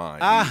whole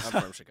mind. I'm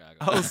from Chicago.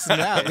 Oh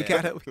snap! We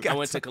Yeah. got I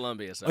went to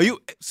Columbia. So.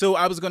 So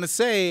I was gonna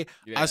say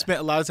Yeah. I spent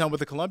a lot of time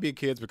with the Columbia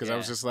kids because I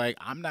was Yeah. just like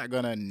I'm not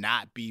gonna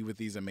not be with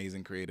these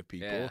amazing creative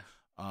people. Yeah.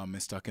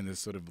 and stuck in this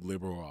sort of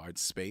liberal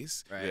arts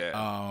space. Right.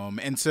 Yeah.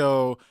 And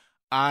so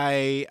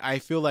I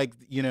feel like,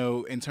 you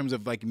know, in terms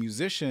of like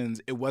musicians,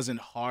 it wasn't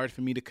hard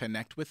for me to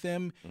connect with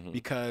them Mhm.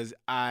 because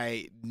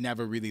I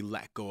never really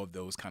let go of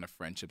those kind of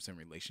friendships and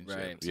relationships.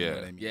 Right. You know Yeah.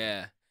 what I mean?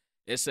 Yeah.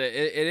 It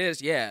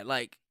is, yeah,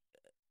 like,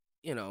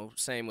 you know,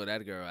 same with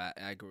Edgar.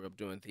 I grew up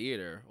doing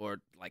theater, or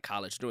like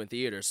college doing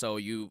theater, so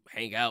you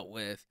hang out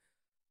with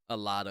a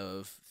lot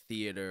of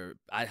theater.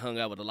 I hung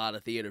out with a lot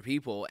of theater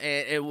people,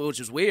 and which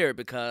is weird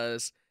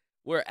because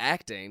we're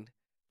acting,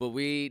 but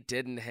we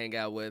didn't hang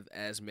out with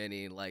as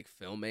many like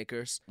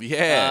filmmakers.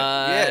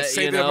 Yeah.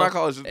 Same you thing at know, my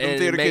college. Them and it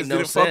theater made kids no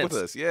didn't fuck with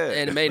sense. us. Yeah.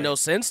 And it made no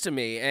sense to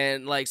me.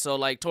 And like, so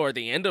like toward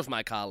the end of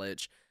my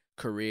college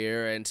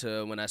career, and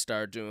to when I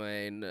started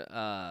doing,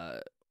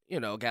 you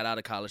know, got out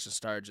of college and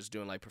started just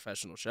doing like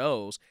professional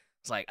shows,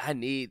 it's like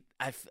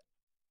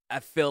I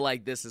feel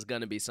like this is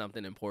gonna be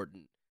something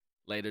important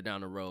later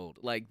down the road.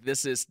 Like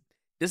this is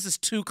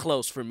too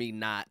close for me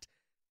not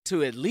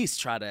to at least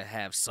try to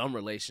have some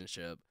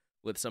relationship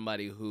with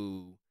somebody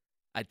who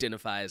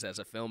identifies as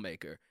a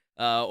filmmaker,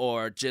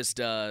 or just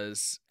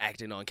does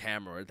acting on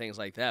camera or things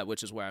like that,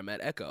 which is where I met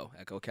Echo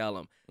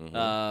Kellum,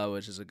 Mhm.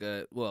 which is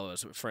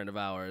it's a friend of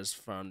ours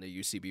from the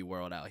UCB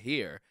world out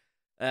here,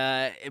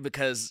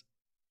 because,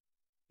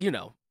 you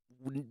know,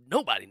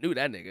 nobody knew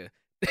that nigga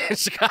in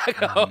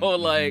Chicago,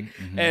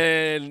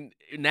 and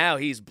now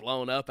he's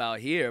blown up out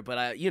here.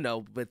 But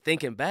but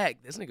thinking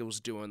back, this nigga was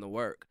doing the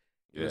work.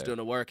 He was Yeah. doing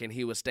the work, and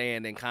he was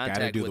staying in Gotta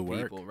contact do with the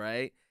work. people,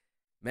 right?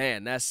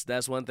 Man,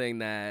 that's one thing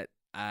that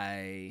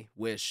I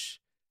wish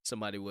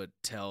somebody would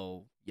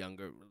told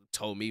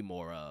me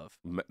more of.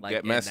 Like,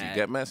 Get in messy. that-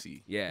 Get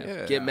messy.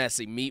 Yeah, get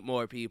messy, meet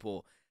more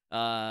people.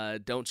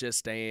 Don't just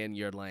stay in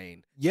your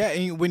lane. Yeah,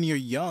 and when you're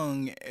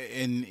young,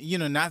 and you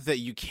know, not that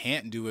you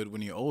can't do it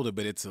when you're older,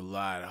 but it's a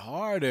lot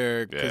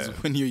harder because Yeah.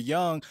 when you're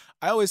young,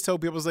 I always tell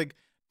people, it's like,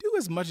 do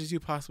as much as you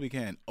possibly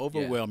can,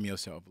 overwhelm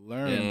yourself,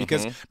 learn,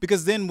 Yeah.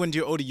 because then when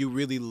you're older, you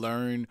really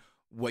learn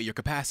what your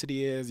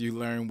capacity is. You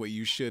learn what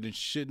you should and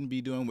shouldn't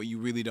be doing, what you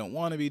really don't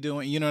want to be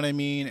doing. You know what I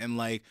mean? And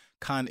like,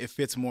 it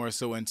fits more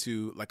so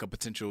into like a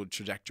potential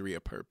trajectory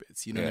of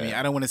purpose. You know what I mean? Yeah.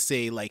 I don't want to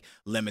say like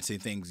limiting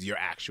things, your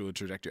actual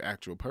trajectory,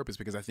 actual purpose,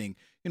 because I think,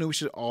 you know, we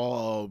should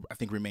all, I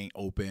think, remain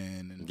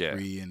open and Yeah.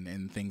 free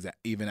and things that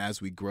even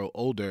as we grow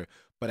older.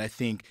 But I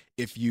think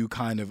if you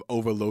kind of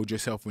overload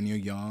yourself when you're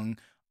young,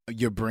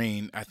 your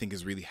brain, I think,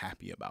 is really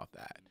happy about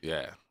that.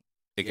 Yeah.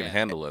 It can Yeah.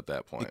 handle it at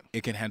that point.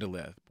 It can handle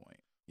that point.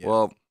 Yeah.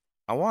 Well,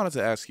 I wanted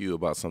to ask you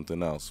about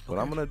something else, but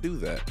I'm going to do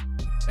that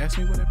Ask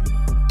me whatever you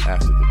want.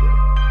 after the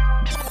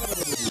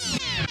break.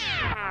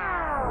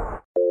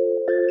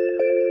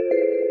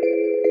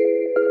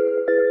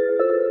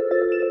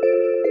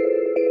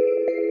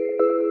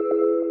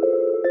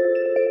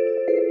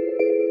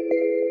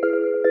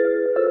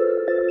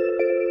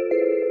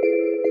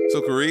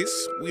 So, Carice,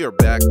 we are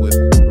back with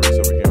Carice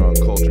over here on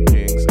Culture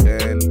Kings,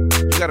 and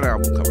you got an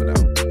album coming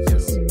out.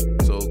 Yes.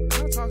 So,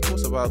 kind of talk to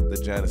us about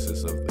the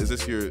genesis of. Is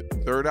this your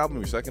third album,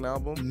 your second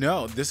album?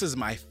 No, this is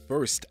my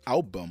first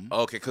album.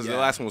 Okay, because the Yeah.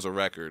 last one was a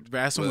record. The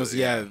last one But, was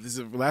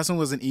the last one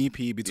was an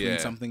EP between Yeah.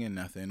 Something and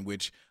Nothing,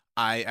 which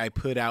I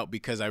put out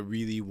because I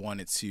really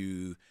wanted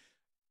to.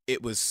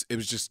 It was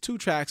just 2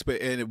 tracks,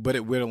 but it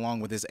went along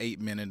with this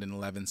 8-minute and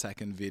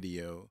 11-second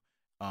video.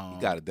 You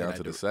got it down that I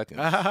to the do. second.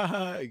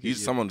 Yeah.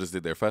 Someone just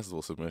did their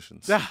festival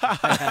submissions.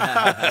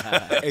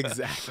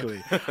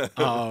 Exactly.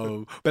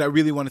 But I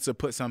really wanted to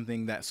put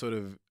something that sort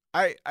of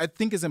I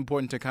think is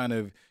important to kind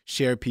of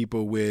share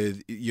people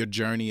with your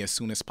journey as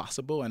soon as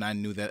possible, and I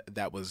knew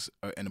that was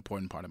an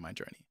important part of my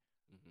journey.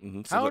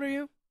 Mhm. So How old are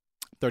you? If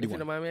you 31.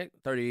 don't mind me,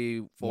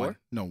 34? One.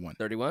 No, 1.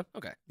 31?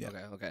 Okay. Yeah.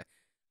 Okay.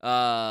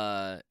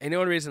 And the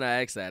only reason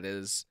I ask that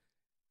is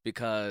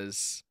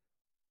because,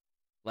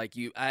 like,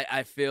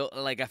 I feel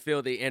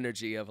the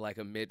energy of like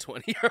a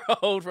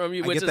mid-20-year-old from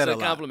you, I which get is that a a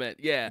lot. compliment.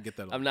 Yeah. I get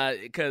that a I'm lot.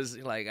 not, because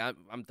like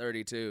I'm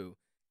 32,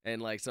 and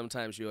like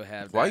sometimes you'll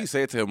have. Why that- you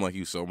say it to him like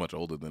you so much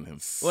older than him?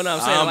 Well, no, I'm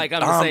saying like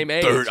I'm the same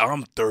age.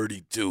 I'm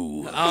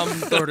 32. I'm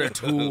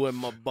 32 and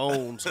my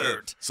bones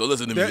hurt. So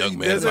listen to me, young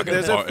man. There's if I can a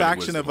impart any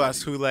faction of wisdom on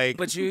us you. who like.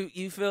 But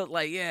you feel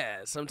like,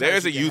 yeah, sometimes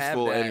There's a you can have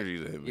youthful that. energy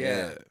to him.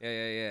 Yeah.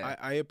 Yeah. Yeah.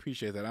 I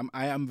appreciate that.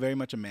 I'm very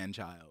much a man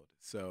child.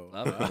 So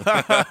Love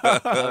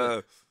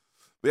it.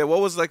 Yeah,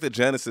 what was like the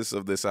genesis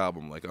of this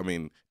album? Like, I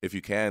mean, if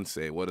you can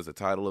say, what is the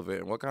title of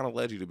it, and what kind of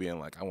led you to being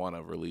like, I want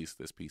to release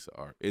this piece of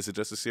art? Is it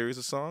just a series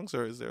of songs,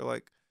 or is there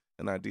like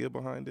an idea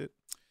behind it?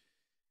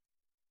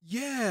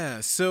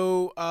 yeah.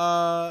 So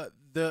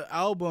the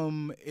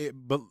album,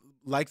 but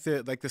like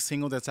the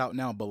single that's out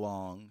now,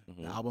 Belong.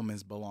 Mhm. The album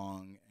is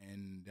Belong,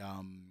 and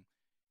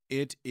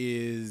it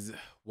is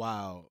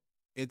wow.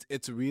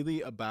 It's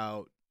really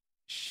about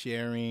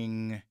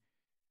sharing.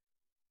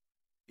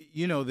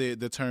 You know,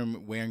 the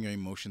term wearing your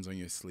emotions on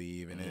your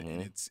sleeve,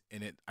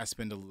 and I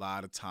spend a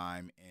lot of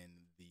time in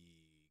the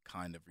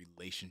kind of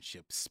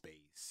relationship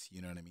space.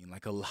 You know what I mean?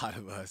 Like a lot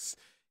of us,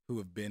 who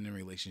have been in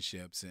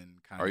relationships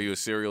and kind Are of. you a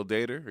serial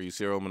dater? Are you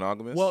serial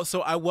monogamous? Well,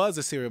 so I was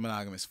a serial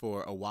monogamous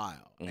for a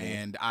while, Mhm.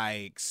 and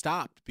I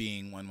stopped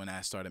being one when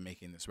I started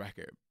making this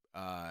record.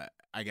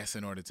 I guess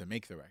in order to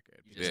make the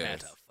record. You just Yeah. had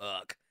to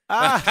fuck.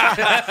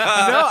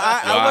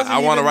 I wasn't I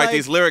want to even, write like-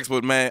 these lyrics,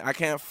 but man, I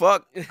can't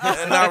fuck and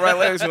not write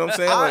lyrics. You know what I'm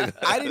saying? Like,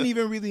 I didn't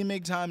even really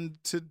make time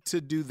to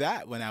do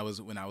that when I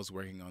was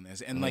working on this,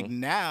 and like Mm-hmm.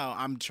 now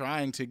I'm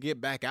trying to get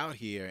back out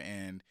here,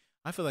 and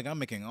I feel like I'm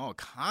making all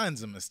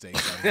kinds of mistakes.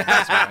 On this record.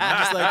 I'm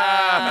just like,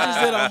 you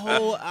just did a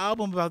whole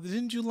album about this.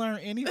 Didn't you learn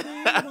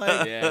anything?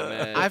 Like, Yeah,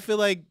 man. I feel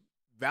like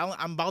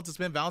I'm about to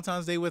spend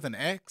Valentine's Day with an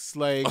ex.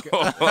 Like,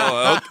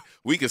 okay,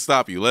 we can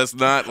stop you. Let's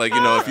not, like,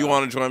 if you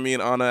want to join me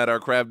and Anna at our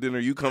crab dinner,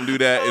 you come do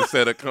that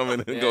instead of coming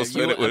and Yeah, go if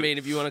spend you, it with. I mean,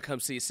 if you want to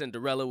come see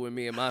Cinderella with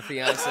me and my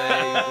fiance, you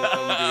can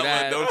come do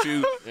that. Don't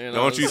you know what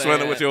don't you I'm spend it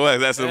saying? with your ex?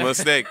 That's a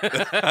mistake.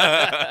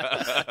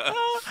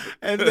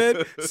 and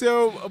then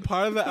so a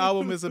part of the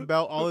album is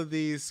about all of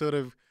these sort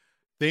of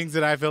things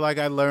that I feel like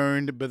I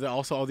learned, but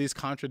also all these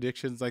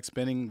contradictions, like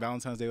spending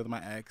Valentine's Day with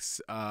my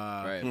ex,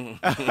 Right.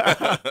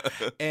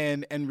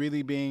 and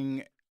really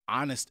being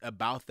honest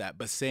about that,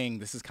 but saying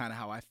this is kind of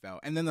how I felt.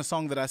 And then the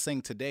song that I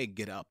sang today,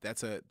 "Get Up,"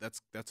 that's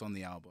on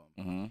the album,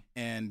 Mhm.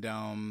 and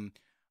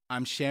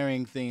I'm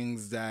sharing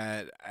things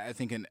that I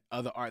think in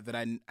other art that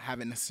I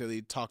haven't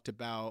necessarily talked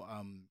about.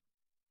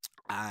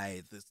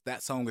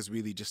 That song was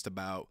really just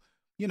about,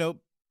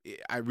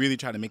 I really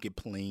try to make it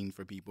plain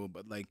for people,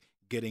 but like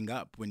getting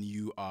up when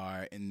you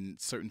are in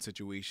certain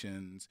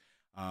situations.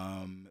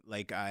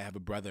 Like I have a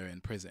brother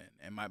in prison,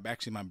 and my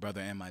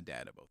brother and my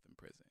dad are both in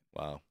prison.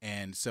 Wow.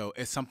 And so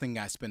it's something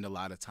I spend a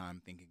lot of time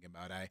thinking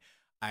about.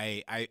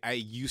 I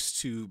used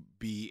to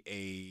be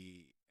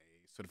a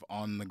sort of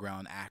on the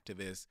ground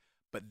activist,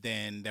 but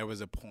then there was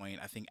a point,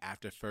 I think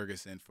after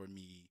Ferguson for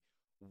me,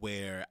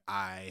 where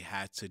I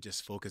had to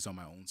just focus on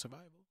my own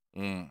survival.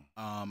 Mm.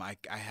 I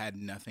had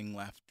nothing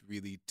left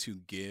really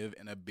to give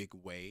in a big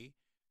way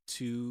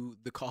to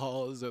the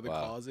cause or the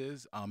Wow.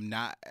 causes.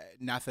 Not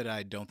that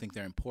I don't think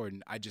they're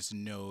important. I just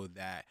know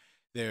that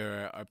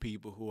there are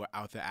people who are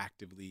out there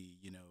actively,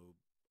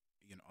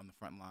 on the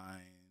front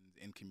lines,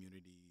 in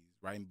communities,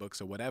 writing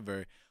books or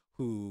whatever,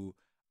 who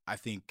I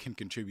think can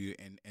contribute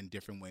in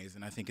different ways.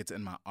 And I think it's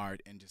in my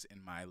art and just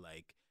in my,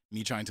 like,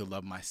 me trying to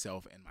love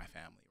myself and my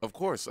family. Of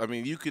course. I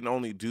mean, you can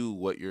only do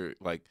what you're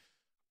like.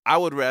 I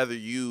would rather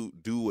you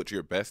do what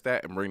you're best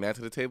at and bring that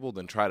to the table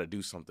than try to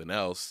do something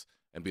else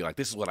and be like,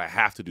 this is what I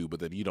have to do, but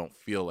then you don't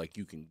feel like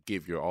you can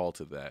give your all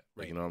to that.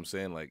 Like, you know what I'm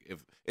saying? Like,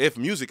 if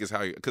music is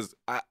how you, because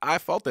I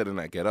felt that in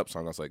that Get Up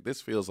song. I was like,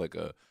 this feels like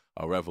a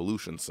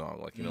revolution song.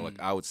 Like, like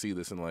I would see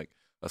this in like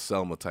a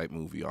Selma type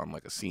movie on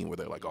like a scene where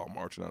they're like all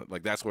marching on it.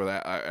 Like, that's where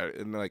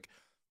and like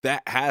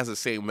that has the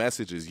same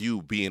message as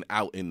you being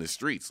out in the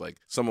streets. Like,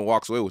 someone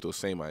walks away with those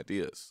same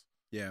ideas.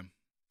 Yeah.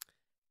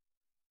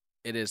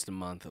 It is the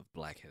month of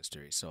Black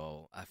History,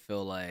 so I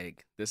feel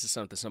like this is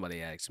something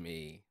somebody asked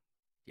me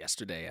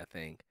yesterday, I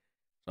think.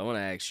 So I want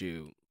to ask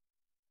you,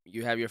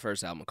 you have your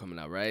first album coming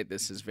out, right?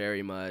 This is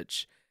very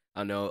much,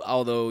 I know,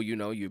 although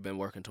you've been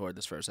working toward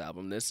this first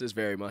album, this is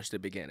very much the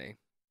beginning,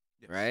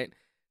 right?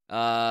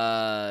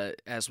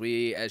 As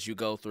you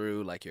go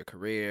through like your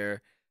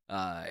career,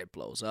 it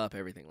blows up,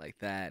 everything like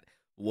that.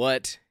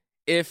 What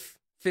if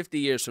 50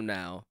 years from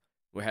now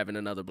we're having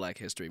another Black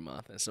History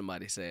Month and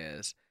somebody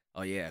says,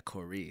 "Oh yeah,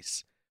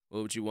 Corrice"?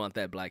 What would you want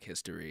that Black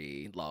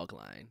History log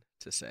line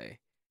to say?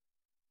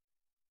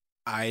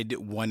 I'd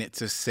want it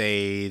to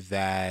say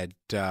that,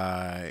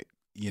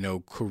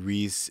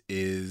 Corrice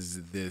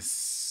is this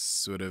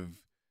sort of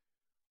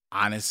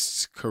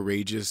honest,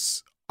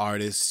 courageous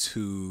artist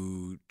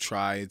who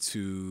tried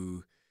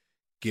to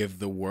give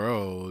the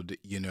world,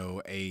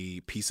 a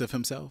piece of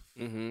himself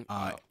Mm-hmm.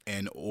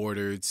 in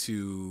order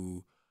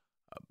to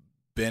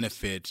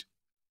benefit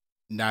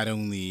not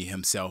only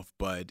himself,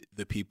 but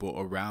the people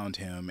around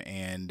him.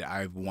 And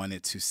I've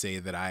wanted to say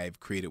that I've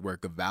created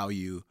work of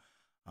value.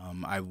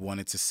 I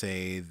wanted to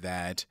say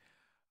that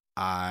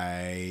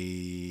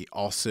I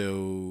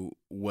also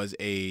was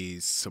a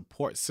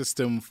support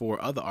system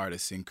for other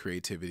artists in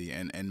creativity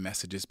and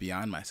messages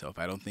beyond myself.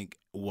 I don't think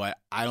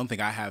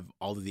I have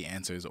all of the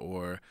answers,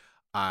 or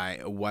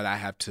what I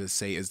have to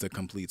say is the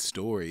complete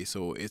story.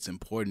 So it's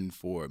important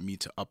for me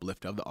to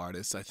uplift other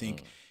artists. I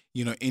think,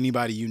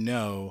 anybody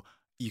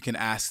you can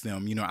ask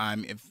them,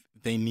 if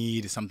they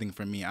need something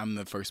from me, I'm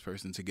the first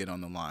person to get on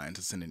the line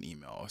to send an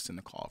email or send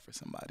a call for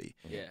somebody.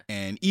 Yeah.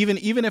 And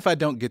even if I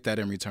don't get that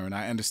in return,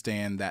 I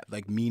understand that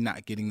like me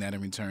not getting that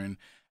in return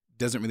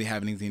doesn't really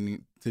have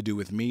anything to do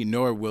with me,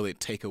 nor will it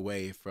take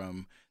away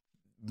from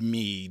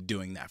me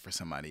doing that for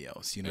somebody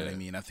else. You know what I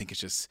mean? I think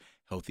it's just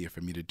healthier for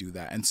me to do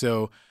that. And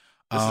so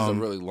This is a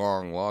really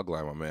long log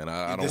line, my man.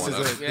 I don't this want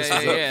is to.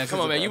 Yeah. Come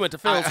on, man. You went to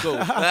film school.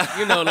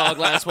 Log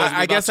line's supposed to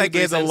be I about guess I 2-3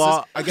 gave the sentences.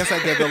 log. I guess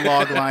I gave the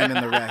log line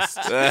and the rest.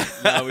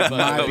 No, we My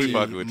fucking- we B,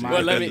 fucking with you.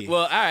 my Well, B.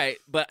 all right,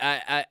 but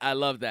I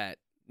love that.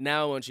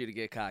 Now I want you to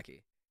get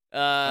cocky.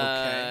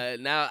 Okay.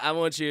 Now I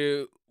want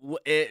you.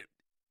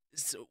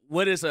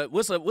 What's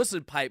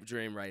a pipe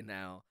dream right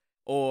now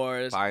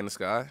or Pie in the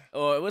Sky.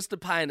 what's the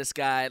pie in the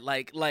sky?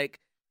 Like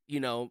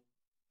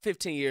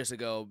 15 years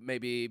ago,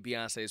 maybe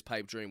Beyonce's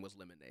pipe dream was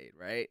Lemonade,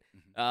 right?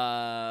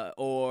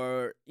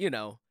 Or you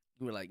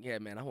were like, yeah,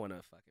 man, I want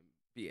to fucking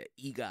be an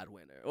EGOT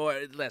winner, or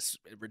that's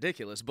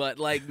ridiculous, but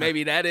like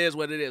maybe that is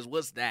what it is.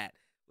 What's that?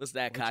 What's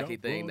that Watch cocky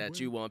out, thing Broadway. that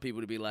you want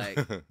people to be like?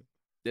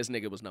 This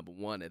nigga was number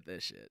one at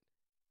this shit.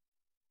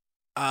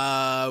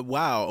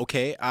 Wow.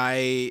 Okay.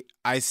 I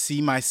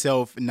see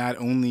myself not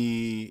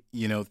only,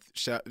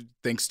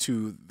 thanks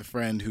to the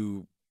friend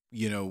who,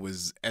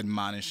 was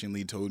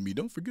admonishingly told me,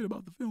 don't forget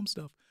about the film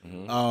stuff.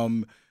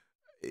 Mhm.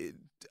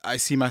 I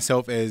see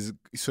myself as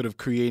sort of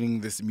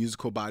creating this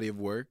musical body of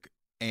work,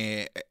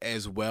 and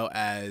as well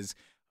as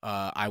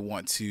I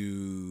want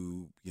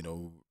to,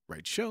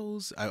 write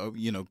shows. I,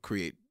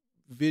 create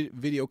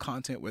video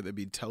content, whether it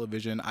be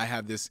television. I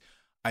have this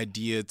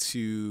idea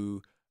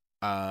to.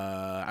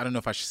 I don't know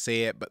if I should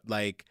say it, but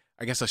like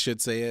I guess I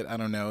should say it. I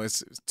don't know.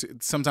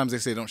 Sometimes they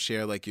say don't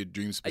share like your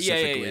dreams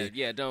specifically.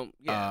 Yeah. Don't.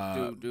 Do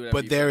that.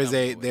 But there's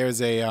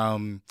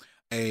a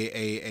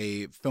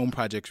film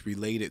project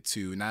related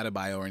to, not a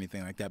bio or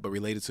anything like that, but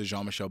related to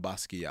Jean-Michel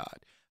Basquiat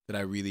that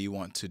I really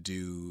want to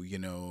do.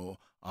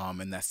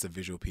 And that's the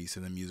visual piece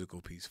and the musical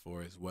piece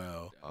for as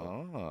well.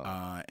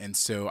 And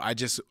so I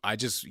just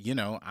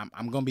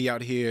I'm gonna be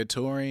out here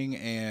touring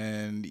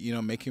and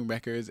making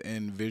records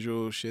and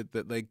visual shit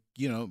that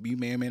you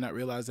may or may not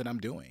realize that I'm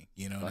doing.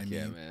 You know what I mean?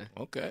 Yeah, man.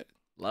 Okay.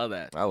 Love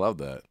that. I love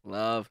that.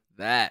 Love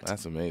that.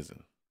 That's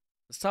amazing.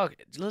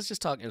 Let's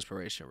just talk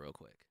inspiration real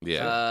quick.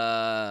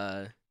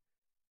 Yeah.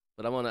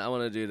 But I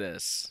wanna do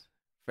this.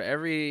 For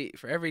every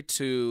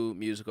two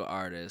musical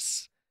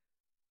artists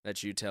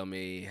that you tell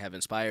me have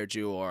inspired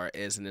you or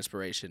is an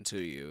inspiration to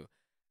you,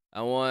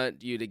 I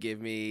want you to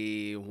give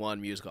me one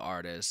musical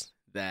artist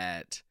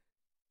that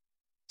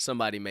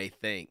somebody may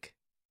think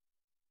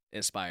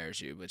inspires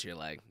you, but you're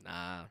like,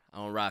 nah, I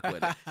don't rock with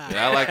it.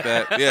 Yeah, I like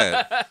that.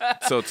 Yeah.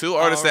 So two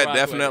artists I don't that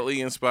rock with definitely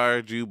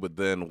inspired you, but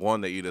then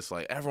one that you just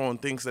like, everyone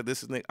thinks that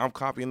this is I'm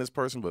copying this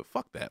person, but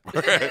fuck that.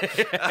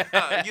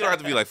 You don't have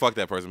to be like fuck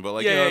that person, but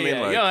like you know what I mean?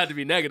 Like, you don't have to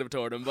be negative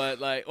toward them, but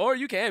like, or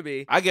you can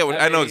be. I get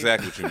what I know mean,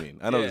 exactly what you mean.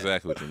 I know Yeah.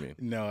 exactly what you mean.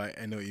 No,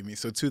 I know what you mean.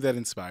 So two that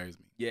inspires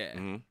me. Yeah.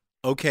 Mm-hmm.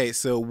 Okay,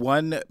 so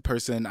one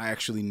person I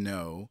actually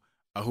know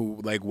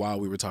who, like, while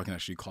we were talking,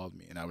 actually called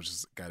me, and I was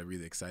just got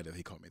really excited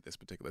he called me at this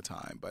particular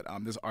time. But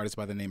this artist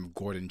by the name of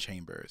Gordon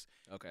Chambers,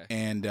 Okay.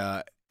 and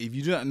if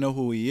you do not know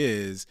who he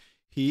is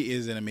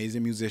an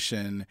amazing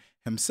musician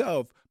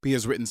himself. But he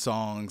has written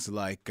songs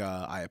like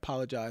 "I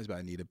Apologize" by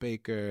Anita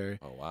Baker,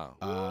 Oh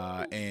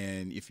wow.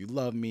 and "If You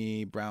Love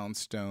Me,"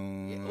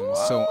 Brownstone, Yeah.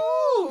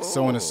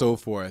 so on and so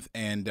forth,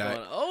 and Going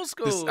old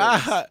school. this,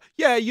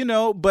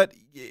 yeah, but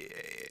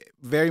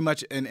very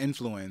much an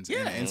influence and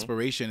Yeah. an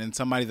inspiration, and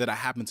somebody that I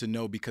happen to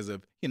know because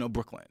of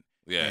Brooklyn.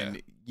 Yeah.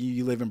 And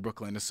you live in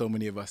Brooklyn. There's so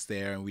many of us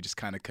there, and we just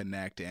kind of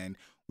connect, and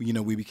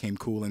we became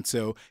cool. And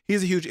so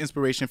he's a huge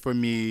inspiration for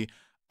me.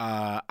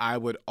 I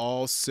would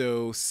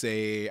also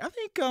say I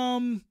think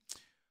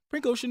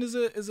Frank Ocean is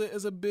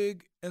a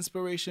big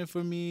inspiration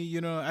for me.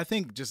 I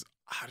think just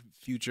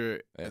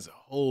Future as a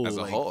whole. As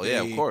a like, whole,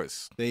 yeah, of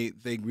course. They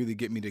really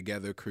get me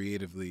together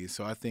creatively.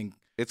 So I think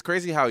It's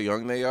crazy how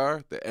young they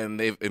are, and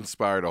they've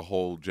inspired a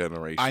whole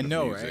generation. I of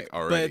know, music right?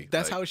 already. But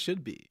that's Like, how it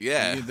should be.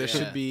 Yeah. There Yeah.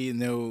 should be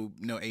no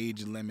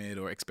age limit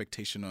or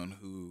expectation on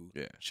who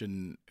Yeah.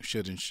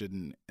 should and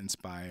shouldn't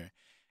inspire.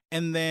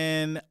 And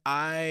then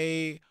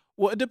it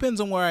depends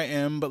on where I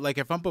am, but like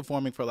if I'm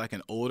performing for like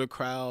an older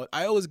crowd,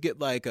 I always get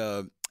like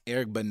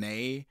Eric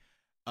Benet.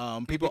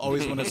 People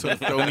always want to sort of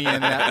throw me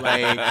in that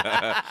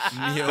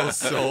like neo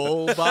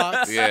soul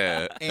box.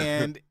 Yeah.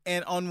 And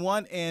on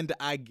one end,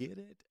 I get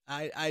it.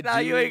 I Nah,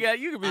 do. you ain't got.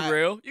 You can be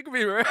real. You can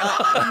be real. No,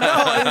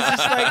 it's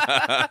just like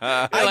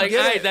You're like,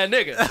 get I it. ain't that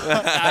nigga. All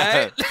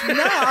right?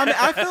 No, I mean,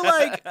 I feel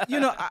like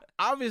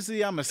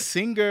obviously I'm a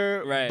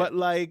singer, Right. but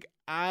like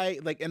I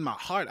in my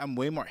heart I'm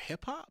way more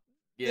hip hop.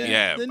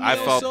 Yeah, than I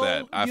neo felt soul.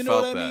 that. I You know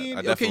felt what that. I mean? I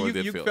Okay, definitely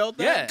did you feel felt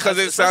that. Yeah. Because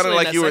it Especially sounded in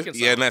like that you were, second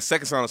yeah, in song. that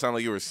second song, it sounded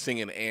like you were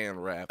singing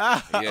and rapping.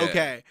 Yeah.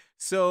 Okay,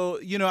 so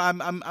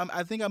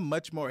I think I'm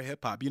much more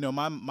hip hop.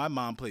 My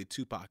mom played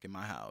Tupac in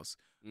my house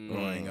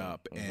growing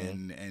up,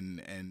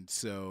 and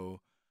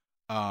so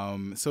I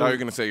thought you were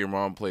gonna say your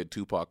mom played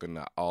Tupac in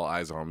the All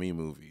Eyes on Me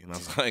movie, and I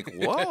was like,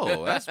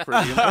 "Whoa, that's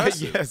pretty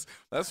impressive. yes,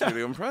 That's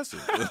pretty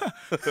impressive."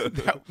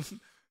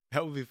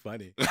 that would be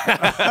funny.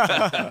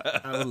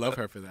 I would love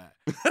her for that.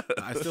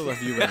 I still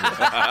love you.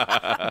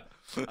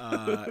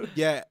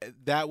 Yeah,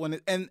 that one.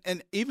 And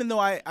even though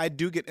I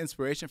do get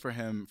inspiration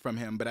from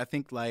him, but I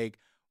think like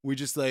we're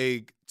just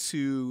like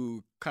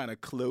too kind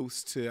of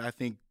close to. I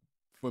think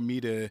for me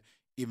to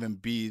even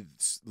be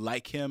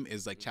like him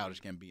is like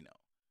Childish Gambino.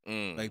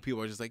 Like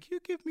people are just like, you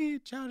give me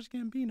Childish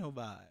Gambino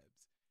vibes,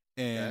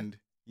 and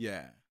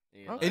yeah.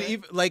 Okay. And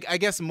even like I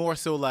guess more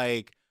so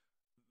like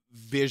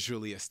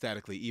visually,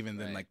 aesthetically, even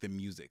than Right. like the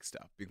music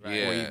stuff before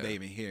Yeah. they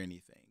even hear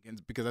anything,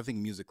 and because I think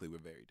musically we're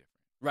very different.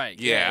 Right.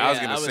 Yeah, I was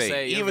gonna would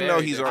say, you're even though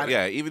very he's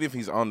different. even if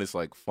he's on this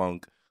like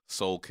funk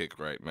soul kick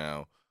right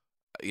now,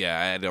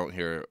 Yeah, I don't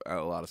hear a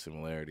lot of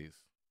similarities.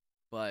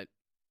 but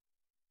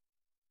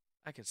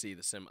I can see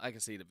the I can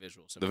see the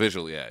visual. The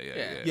visual, yeah.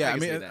 Yeah, I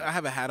can see mean, that. I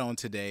have a hat on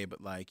today,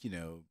 but like,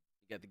 You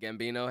got the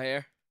Gambino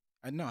hair.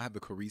 I know I have the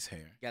Carice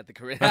hair. You got the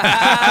Carice.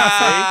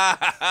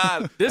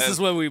 See? This is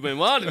what we've been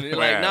wanting. You're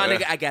like, nah,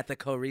 nigga, I got the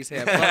Carice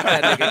hair. Fuck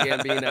that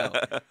nigga Gambino.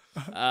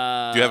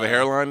 Do you have a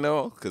hairline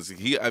though? Because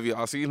have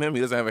y'all seen him?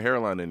 He doesn't have a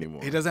hairline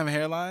anymore. He doesn't have a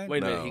hairline?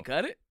 Wait a No. minhe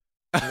cut it?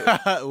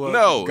 Well,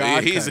 No,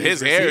 God his cut it.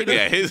 hair.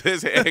 Yeah, his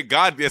hair.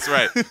 God, that's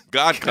right.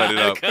 God cut it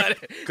up. Cut it.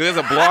 Because he has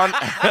a blonde.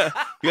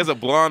 He has a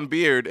blonde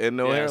beard and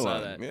no Yeah, I saw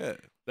hairline. that. Yeah.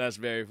 That's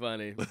very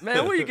funny.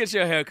 Man, where you get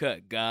your hair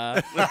cut?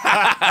 God. All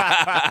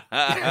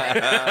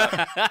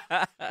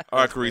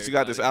right, Carice, you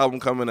got this album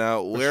coming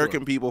out. Where sure.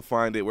 can people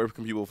find it? Where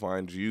can people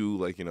find you?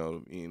 Like,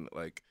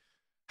 like,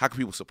 how can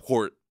people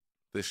support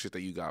this shit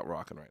that you got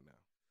rocking right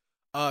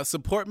now?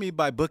 Support me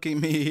by booking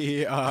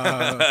me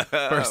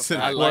first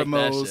and I like that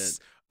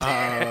foremost.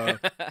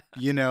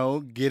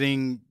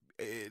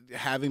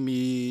 Having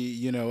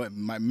me,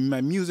 my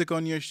music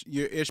on your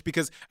ish,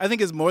 because I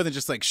think it's more than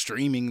just like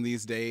streaming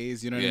these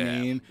days. You know what I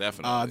mean?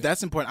 Definitely.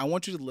 That's important. I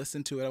want you to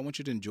listen to it. I want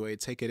you to enjoy it.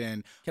 Take it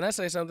in. Can I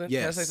say something?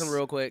 Yes. Can I say something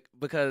real quick?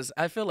 Because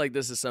I feel like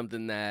this is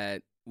something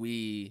that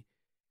we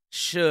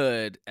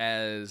should,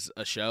 as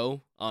a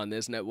show on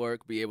this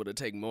network, be able to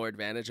take more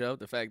advantage of.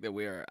 The fact that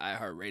we're an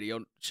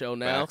iHeartRadio show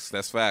now. Facts.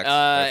 That's facts.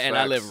 And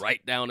I live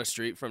right down the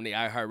street from the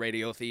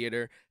iHeartRadio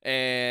theater,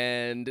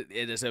 and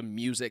it is a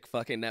music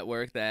fucking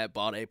network that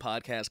bought a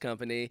podcast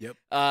company. Yep.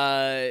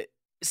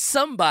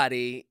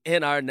 Somebody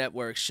in our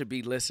network should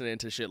be listening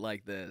to shit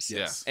like this,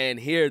 Yes.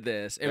 and hear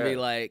this and be Yeah.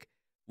 like,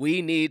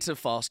 we need to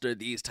foster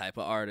these type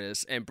of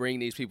artists and bring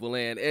these people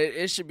in.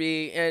 It should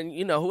be, and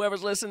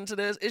whoever's listening to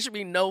this, it should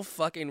be no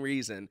fucking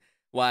reason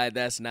why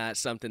that's not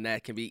something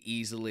that can be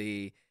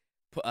easily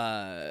put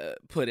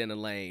in a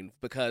lane,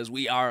 because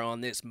we are on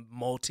this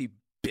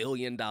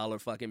multi-billion-dollar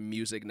fucking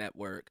music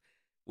network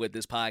with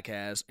this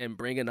podcast and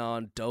bringing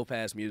on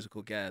dope-ass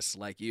musical guests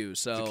like you.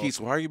 So,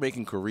 Keith, why are you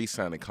making Carice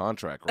sign a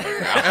contract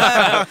right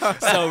now?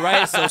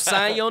 so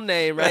sign your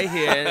name right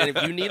here, and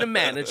if you need a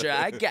manager,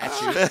 I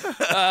got you.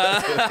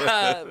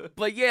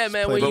 But yeah,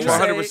 man, when you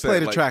 100%. say Play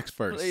the like- tracks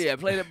first. yeah,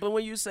 play it. But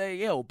when you say,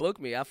 yo, book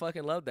me, I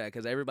fucking love that,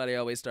 because everybody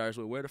always starts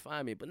with where to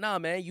find me. But nah,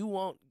 man, you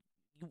want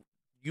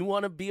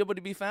to be able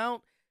to be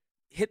found?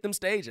 Hit them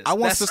stages. I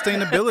want That's-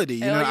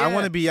 sustainability. Hell I yeah.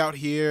 want to be out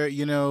here,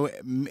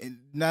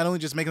 not only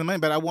just making the money,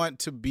 but I want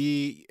to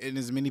be in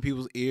as many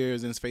people's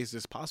ears and faces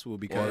as possible,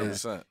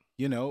 because 100%.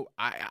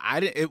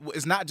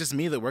 it's not just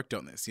me that worked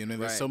on this. There's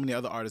Right. so many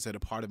other artists that are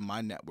part of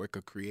my network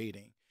of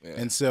creating. Yeah.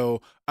 And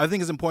so I think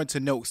it's important to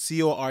note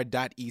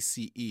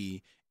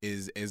COR.ECE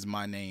is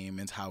my name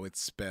and how it's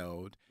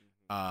spelled.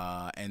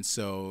 And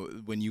so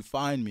when you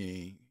find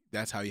me,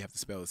 that's how you have to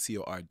spell it,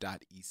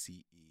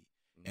 COR.ECE.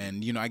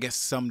 And, I guess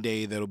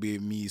someday that'll be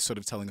me sort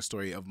of telling a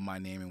story of my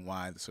name and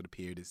why the sort of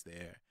period is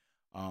there.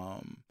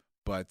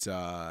 But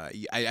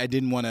I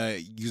didn't want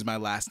to use my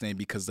last name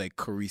because, like,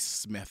 Carice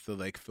Smith, the,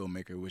 like,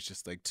 filmmaker, was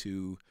just, like,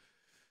 too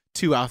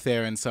out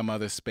there in some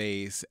other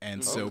space.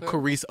 And so Okay.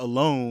 Carice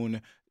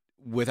alone,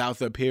 without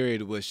the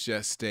period, was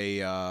just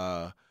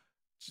not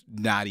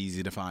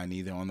easy to find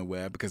either on the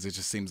web, because it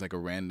just seems like a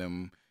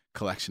random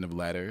collection of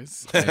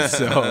letters. And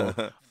so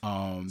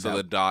So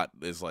the dot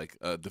is like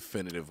a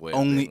definitive way.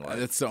 only of being like,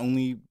 that's the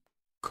only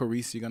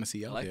Carice you're gonna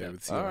see out like there that.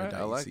 with all right,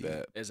 I like COR.ECE.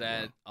 that. Is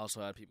that also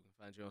how people can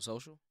find you on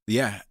social?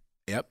 Yeah.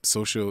 Yep.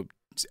 Social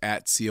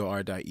at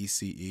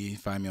COR.ECE.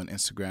 Find me on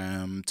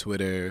Instagram,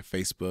 Twitter,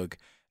 Facebook,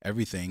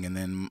 everything, and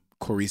then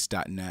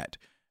Carice.net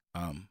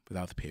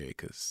without the period,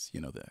 because the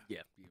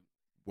Yeah.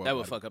 World That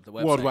would Wide- fuck up the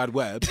website. World Wide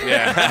Web.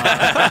 Yeah.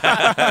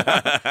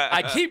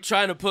 I keep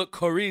trying to put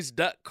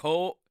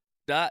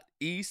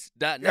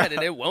Carice.co.east.net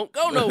and it won't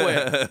go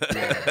nowhere.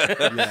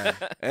 Yeah.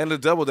 And to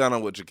double down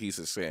on what Jaquise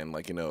is saying,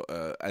 like,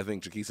 I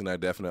think Jaquise and I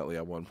definitely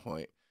at one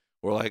point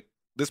were like,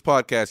 this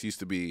podcast used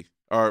to be,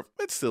 or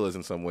it still is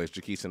in some ways,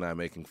 Jaquise and I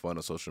making fun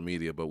of social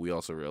media, but we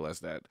also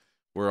realized that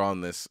we're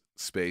on this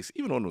space,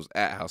 even when it was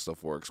at How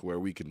Stuff Works, where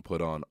we can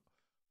put on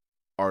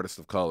artists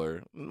of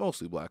color,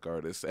 mostly black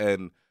artists,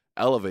 and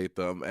elevate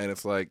them. And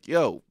it's like,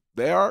 yo,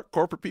 there are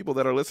corporate people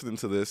that are listening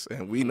to this,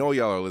 and we know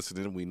y'all are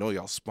listening. We know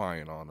y'all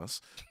spying on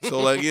us. So,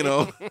 like, use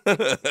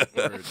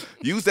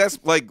that.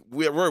 Like,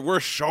 we're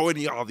showing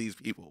y'all these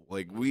people.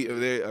 Like,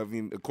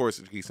 of course,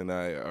 Jaquise and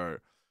I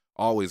are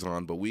always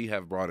on, but we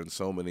have brought in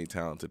so many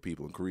talented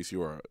people. And Carice,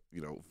 you are,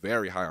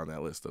 very high on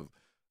that list of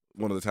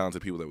one of the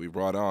talented people that we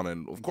brought on.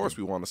 And of course,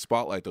 we want to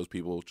spotlight those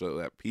people so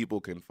that people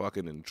can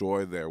fucking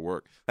enjoy their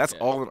work. That's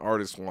all an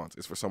artist wants,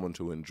 is for someone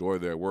to enjoy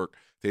their work.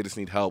 They just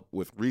need help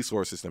with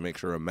resources to make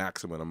sure a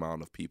maximum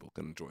amount of people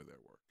can enjoy their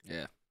work.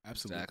 Yeah,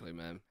 Absolutely. exactly,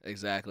 man.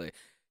 Exactly.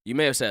 You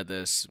may have said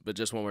this, but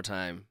just one more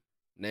time.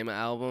 Name an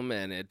album,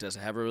 and it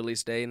doesn't have a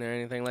release date or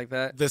anything like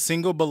that. The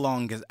single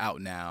 "Belong" is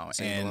out now,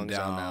 Single and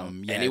Belong's out now.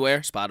 yeah, Anywhere,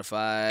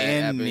 Spotify,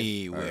 Apple.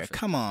 anywhere. Perfect.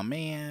 Come on,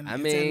 man. I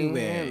It's mean,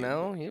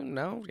 anywhere. you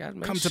gotta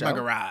make Come to sure. my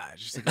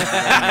garage. It's gonna-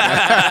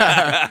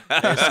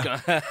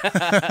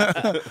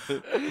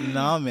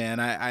 No, man,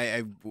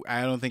 I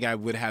don't think I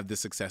would have this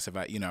success if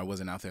I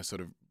wasn't out there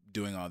sort of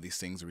doing all these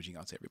things, reaching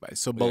out to everybody.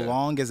 So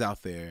Belong is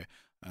out there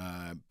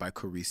by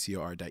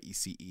Corecio,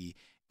 R.ECE.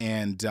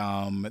 And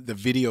the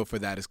video for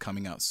that is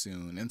coming out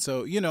soon. And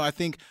so, I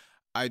think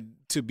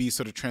to be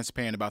sort of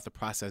transparent about the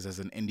process as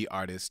an indie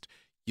artist,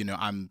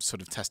 I'm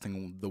sort of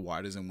testing the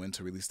waters and when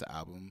to release the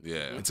album.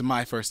 Yeah. It's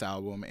my first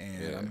album,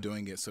 and I'm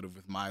doing it sort of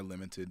with my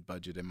limited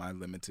budget and my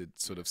limited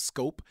sort of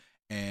scope.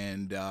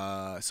 And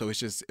so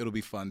it'll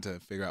be fun to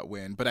figure out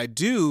when. But I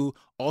do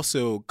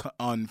also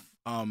on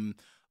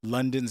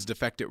London's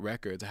Defected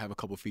Records, I have a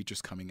couple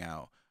features coming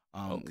out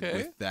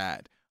with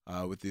that,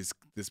 with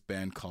this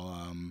band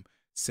called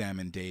Sam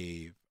and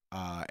Dave.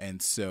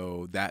 And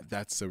so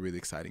that's a really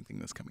exciting thing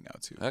that's coming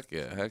out too. Heck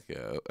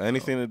yeah.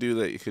 Anything to do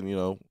that you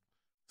can,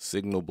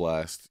 signal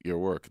blast your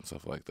work and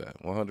stuff like that.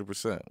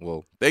 100%.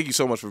 Well, thank you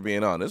so much for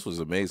being on. This was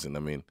amazing. I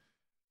mean,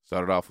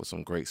 started off with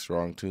some great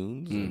strong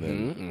tunes and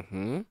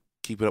then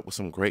keep it up with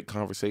some great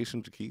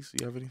conversation. Jaquise, do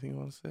you have anything you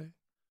want to say?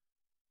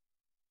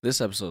 This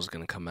episode is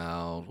going to come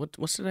out,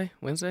 what's today?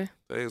 Wednesday?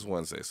 Today is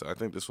Wednesday, so I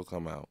think this will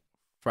come out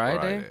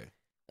Friday.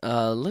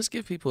 Let's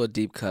give people a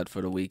deep cut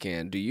for the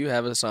weekend. Do you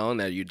have a song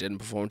that you didn't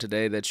perform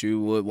today that you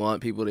would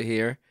want people to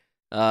hear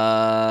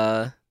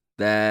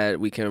that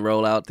we can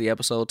roll out the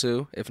episode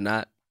to? If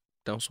not,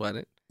 don't sweat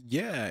it.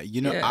 Yeah,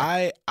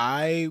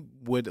 I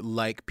would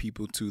like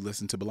people to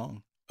listen to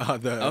Belong.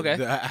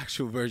 The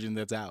actual version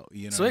that's out.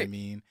 You know what I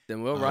mean?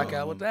 Then we'll rock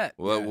out with that.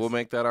 Well, we'll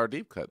make that our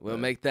deep cut. We'll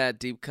make that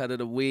deep cut of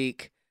the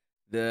week.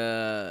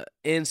 The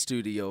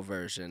in-studio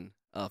version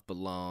of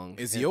Belong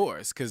is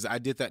yours, because I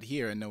did that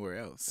here and nowhere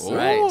else.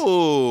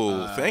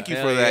 Oh, thank you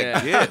for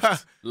that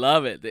gift.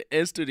 Love it. The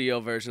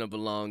in-studio version of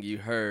Belong you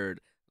heard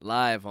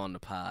live on the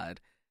pod,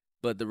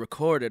 but the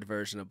recorded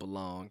version of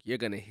Belong you're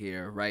going to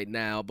hear right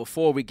now.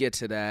 Before we get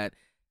to that,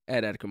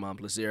 at Edgar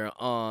Montplaisir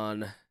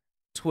on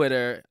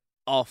Twitter,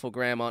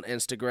 Awfulgram on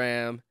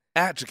Instagram.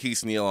 At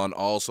Jaquise Neal on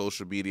all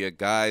social media.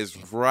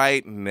 Guys,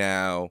 right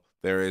now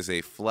there is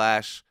a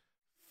flash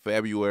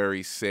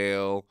February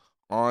sale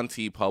on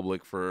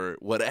TeePublic for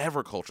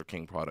whatever Culture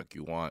King product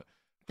you want.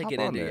 I think it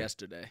ended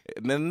yesterday.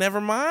 Then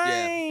never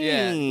mind.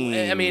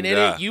 Yeah. I mean,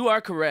 you are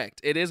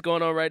correct. It is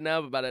going on right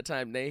now, but by the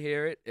time they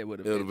hear it, it would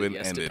have been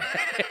ended.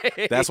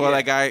 That's why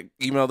that guy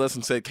emailed us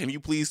and said, "Can you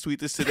please tweet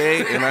this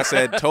today?" And I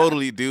said,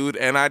 "Totally, dude."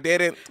 And I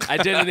didn't. I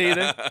didn't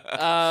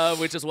either,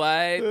 which is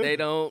why they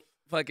don't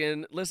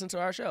fucking listen to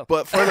our show.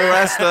 But for the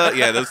rest, those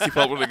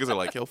TeePublic niggas are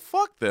like, yo,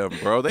 fuck them,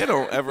 bro. They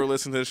don't ever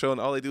listen to the show,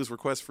 and all they do is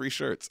request free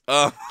shirts.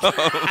 But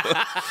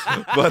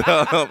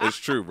it's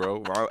true,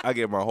 bro. I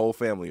gave my whole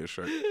family a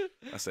shirt.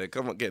 I said,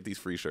 come on, get these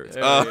free shirts.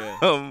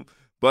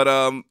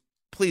 But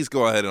please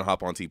go ahead and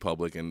hop on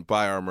TeePublic and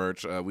buy our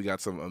merch. We got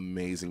some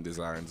amazing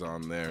designs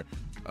on there.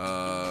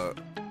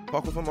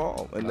 Fuck with them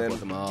all. And then,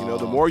 the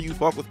more you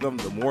fuck with them,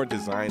 the more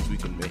designs we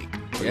can make.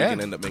 So we can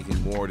end up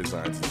making more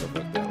designs and stuff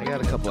like that. I got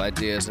a couple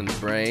ideas in the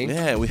brain.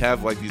 Yeah, we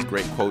have like these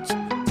great quotes.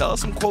 Tell us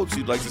some quotes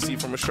you'd like to see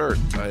from a shirt.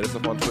 Hit us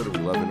up on Twitter. We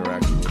love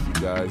interacting with you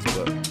guys.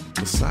 But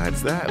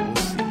besides that, we'll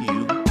see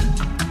you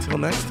until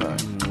next time.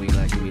 We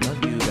like you. We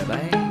love you.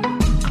 Bye-bye.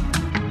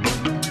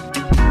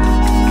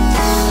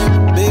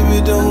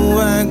 Baby, don't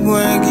act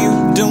like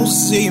you don't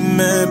see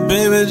me.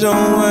 Baby, don't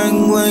act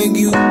like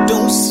you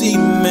don't see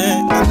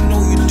me. I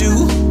know you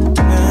do,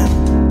 yeah.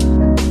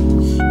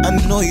 I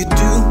know you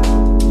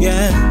do,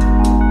 yeah.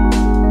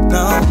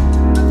 No,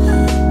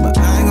 but I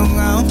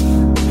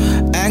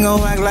ain't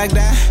gon' act like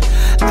that.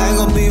 I ain't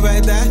gon' be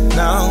right there,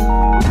 no.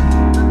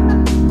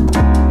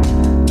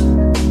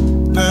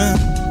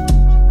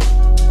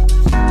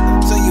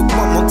 I'll tell you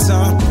one more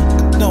time.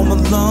 I don't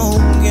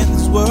belong in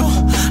this world.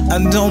 I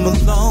don't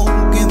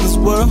belong in this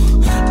world.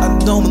 I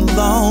don't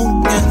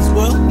belong in this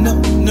world. No,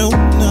 no,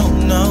 no,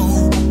 no.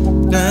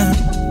 Nah.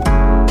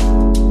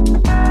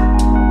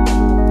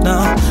 No,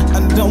 I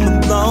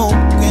don't belong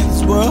in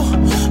this world.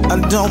 I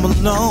don't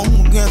belong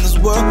in this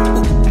world.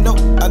 No,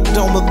 I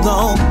don't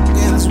belong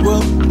in this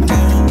world.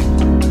 Yeah.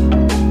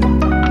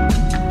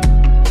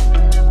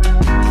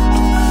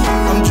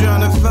 I'm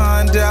trying to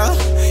find out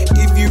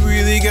if you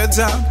really got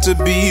time to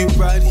be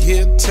right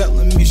here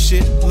telling me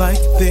shit like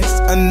this.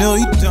 I know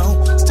you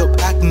don't. Stop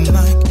acting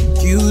like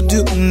you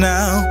do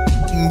now.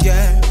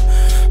 Yeah,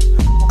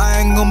 I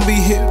ain't gonna be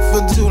here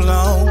for too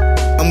long.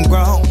 I'm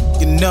grown,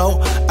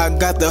 I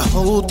got the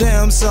whole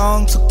damn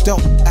song. So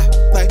don't act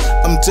like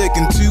I'm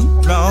taking too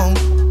long.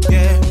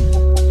 Yeah,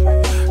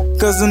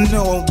 cause I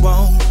know I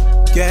won't.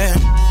 Yeah,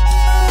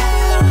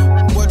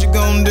 what you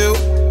gonna do?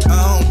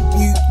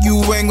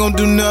 You ain't gonna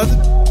do nothing.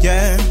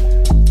 Yeah,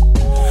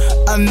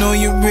 I know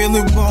you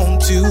really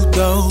want to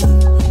though.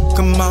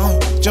 Come on,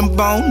 jump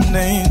on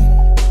in.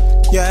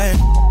 Yeah,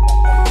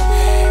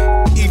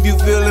 if you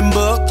feeling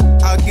buck,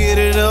 I'll get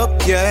it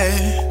up. Yeah,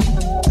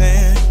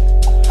 man,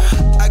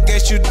 I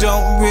guess you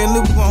don't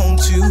really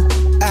want to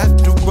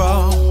after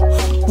all.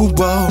 Ooh,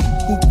 whoa,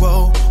 ooh,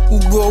 whoa, ooh,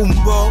 whoa,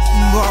 whoa,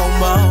 whoa,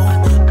 whoa.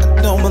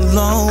 I don't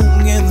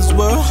belong in this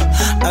world.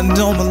 I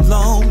don't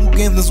belong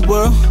in this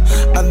world.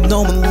 I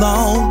don't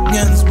belong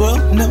in this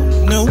world. No.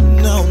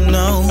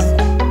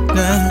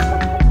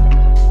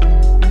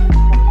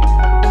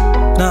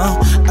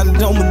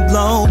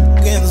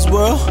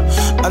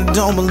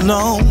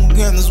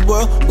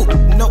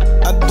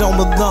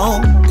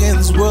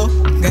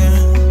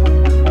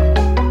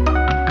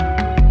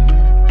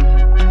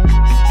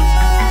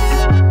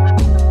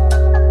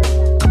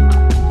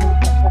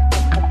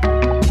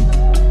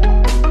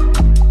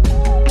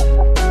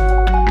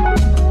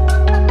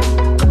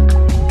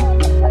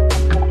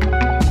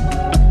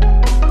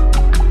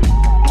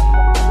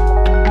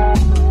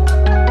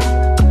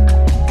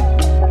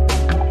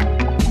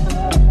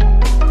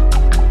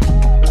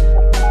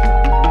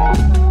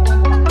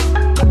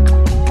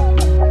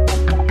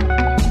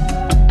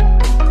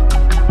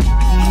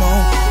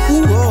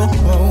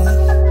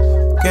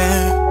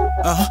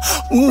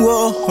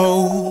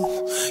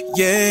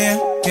 yeah,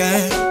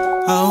 yeah,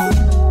 oh,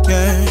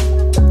 yeah.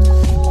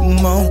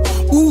 Come on,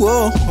 ooh,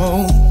 oh,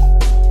 oh,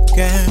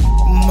 yeah,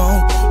 come on,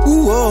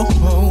 ooh, oh,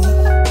 oh,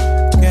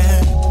 yeah,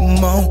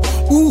 come on,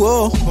 ooh,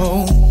 oh,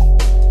 oh,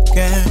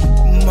 yeah,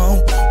 come on,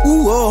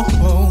 ooh, oh,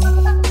 oh,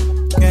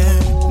 yeah,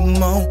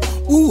 come on,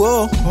 ooh,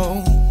 oh,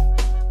 oh,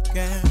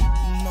 yeah.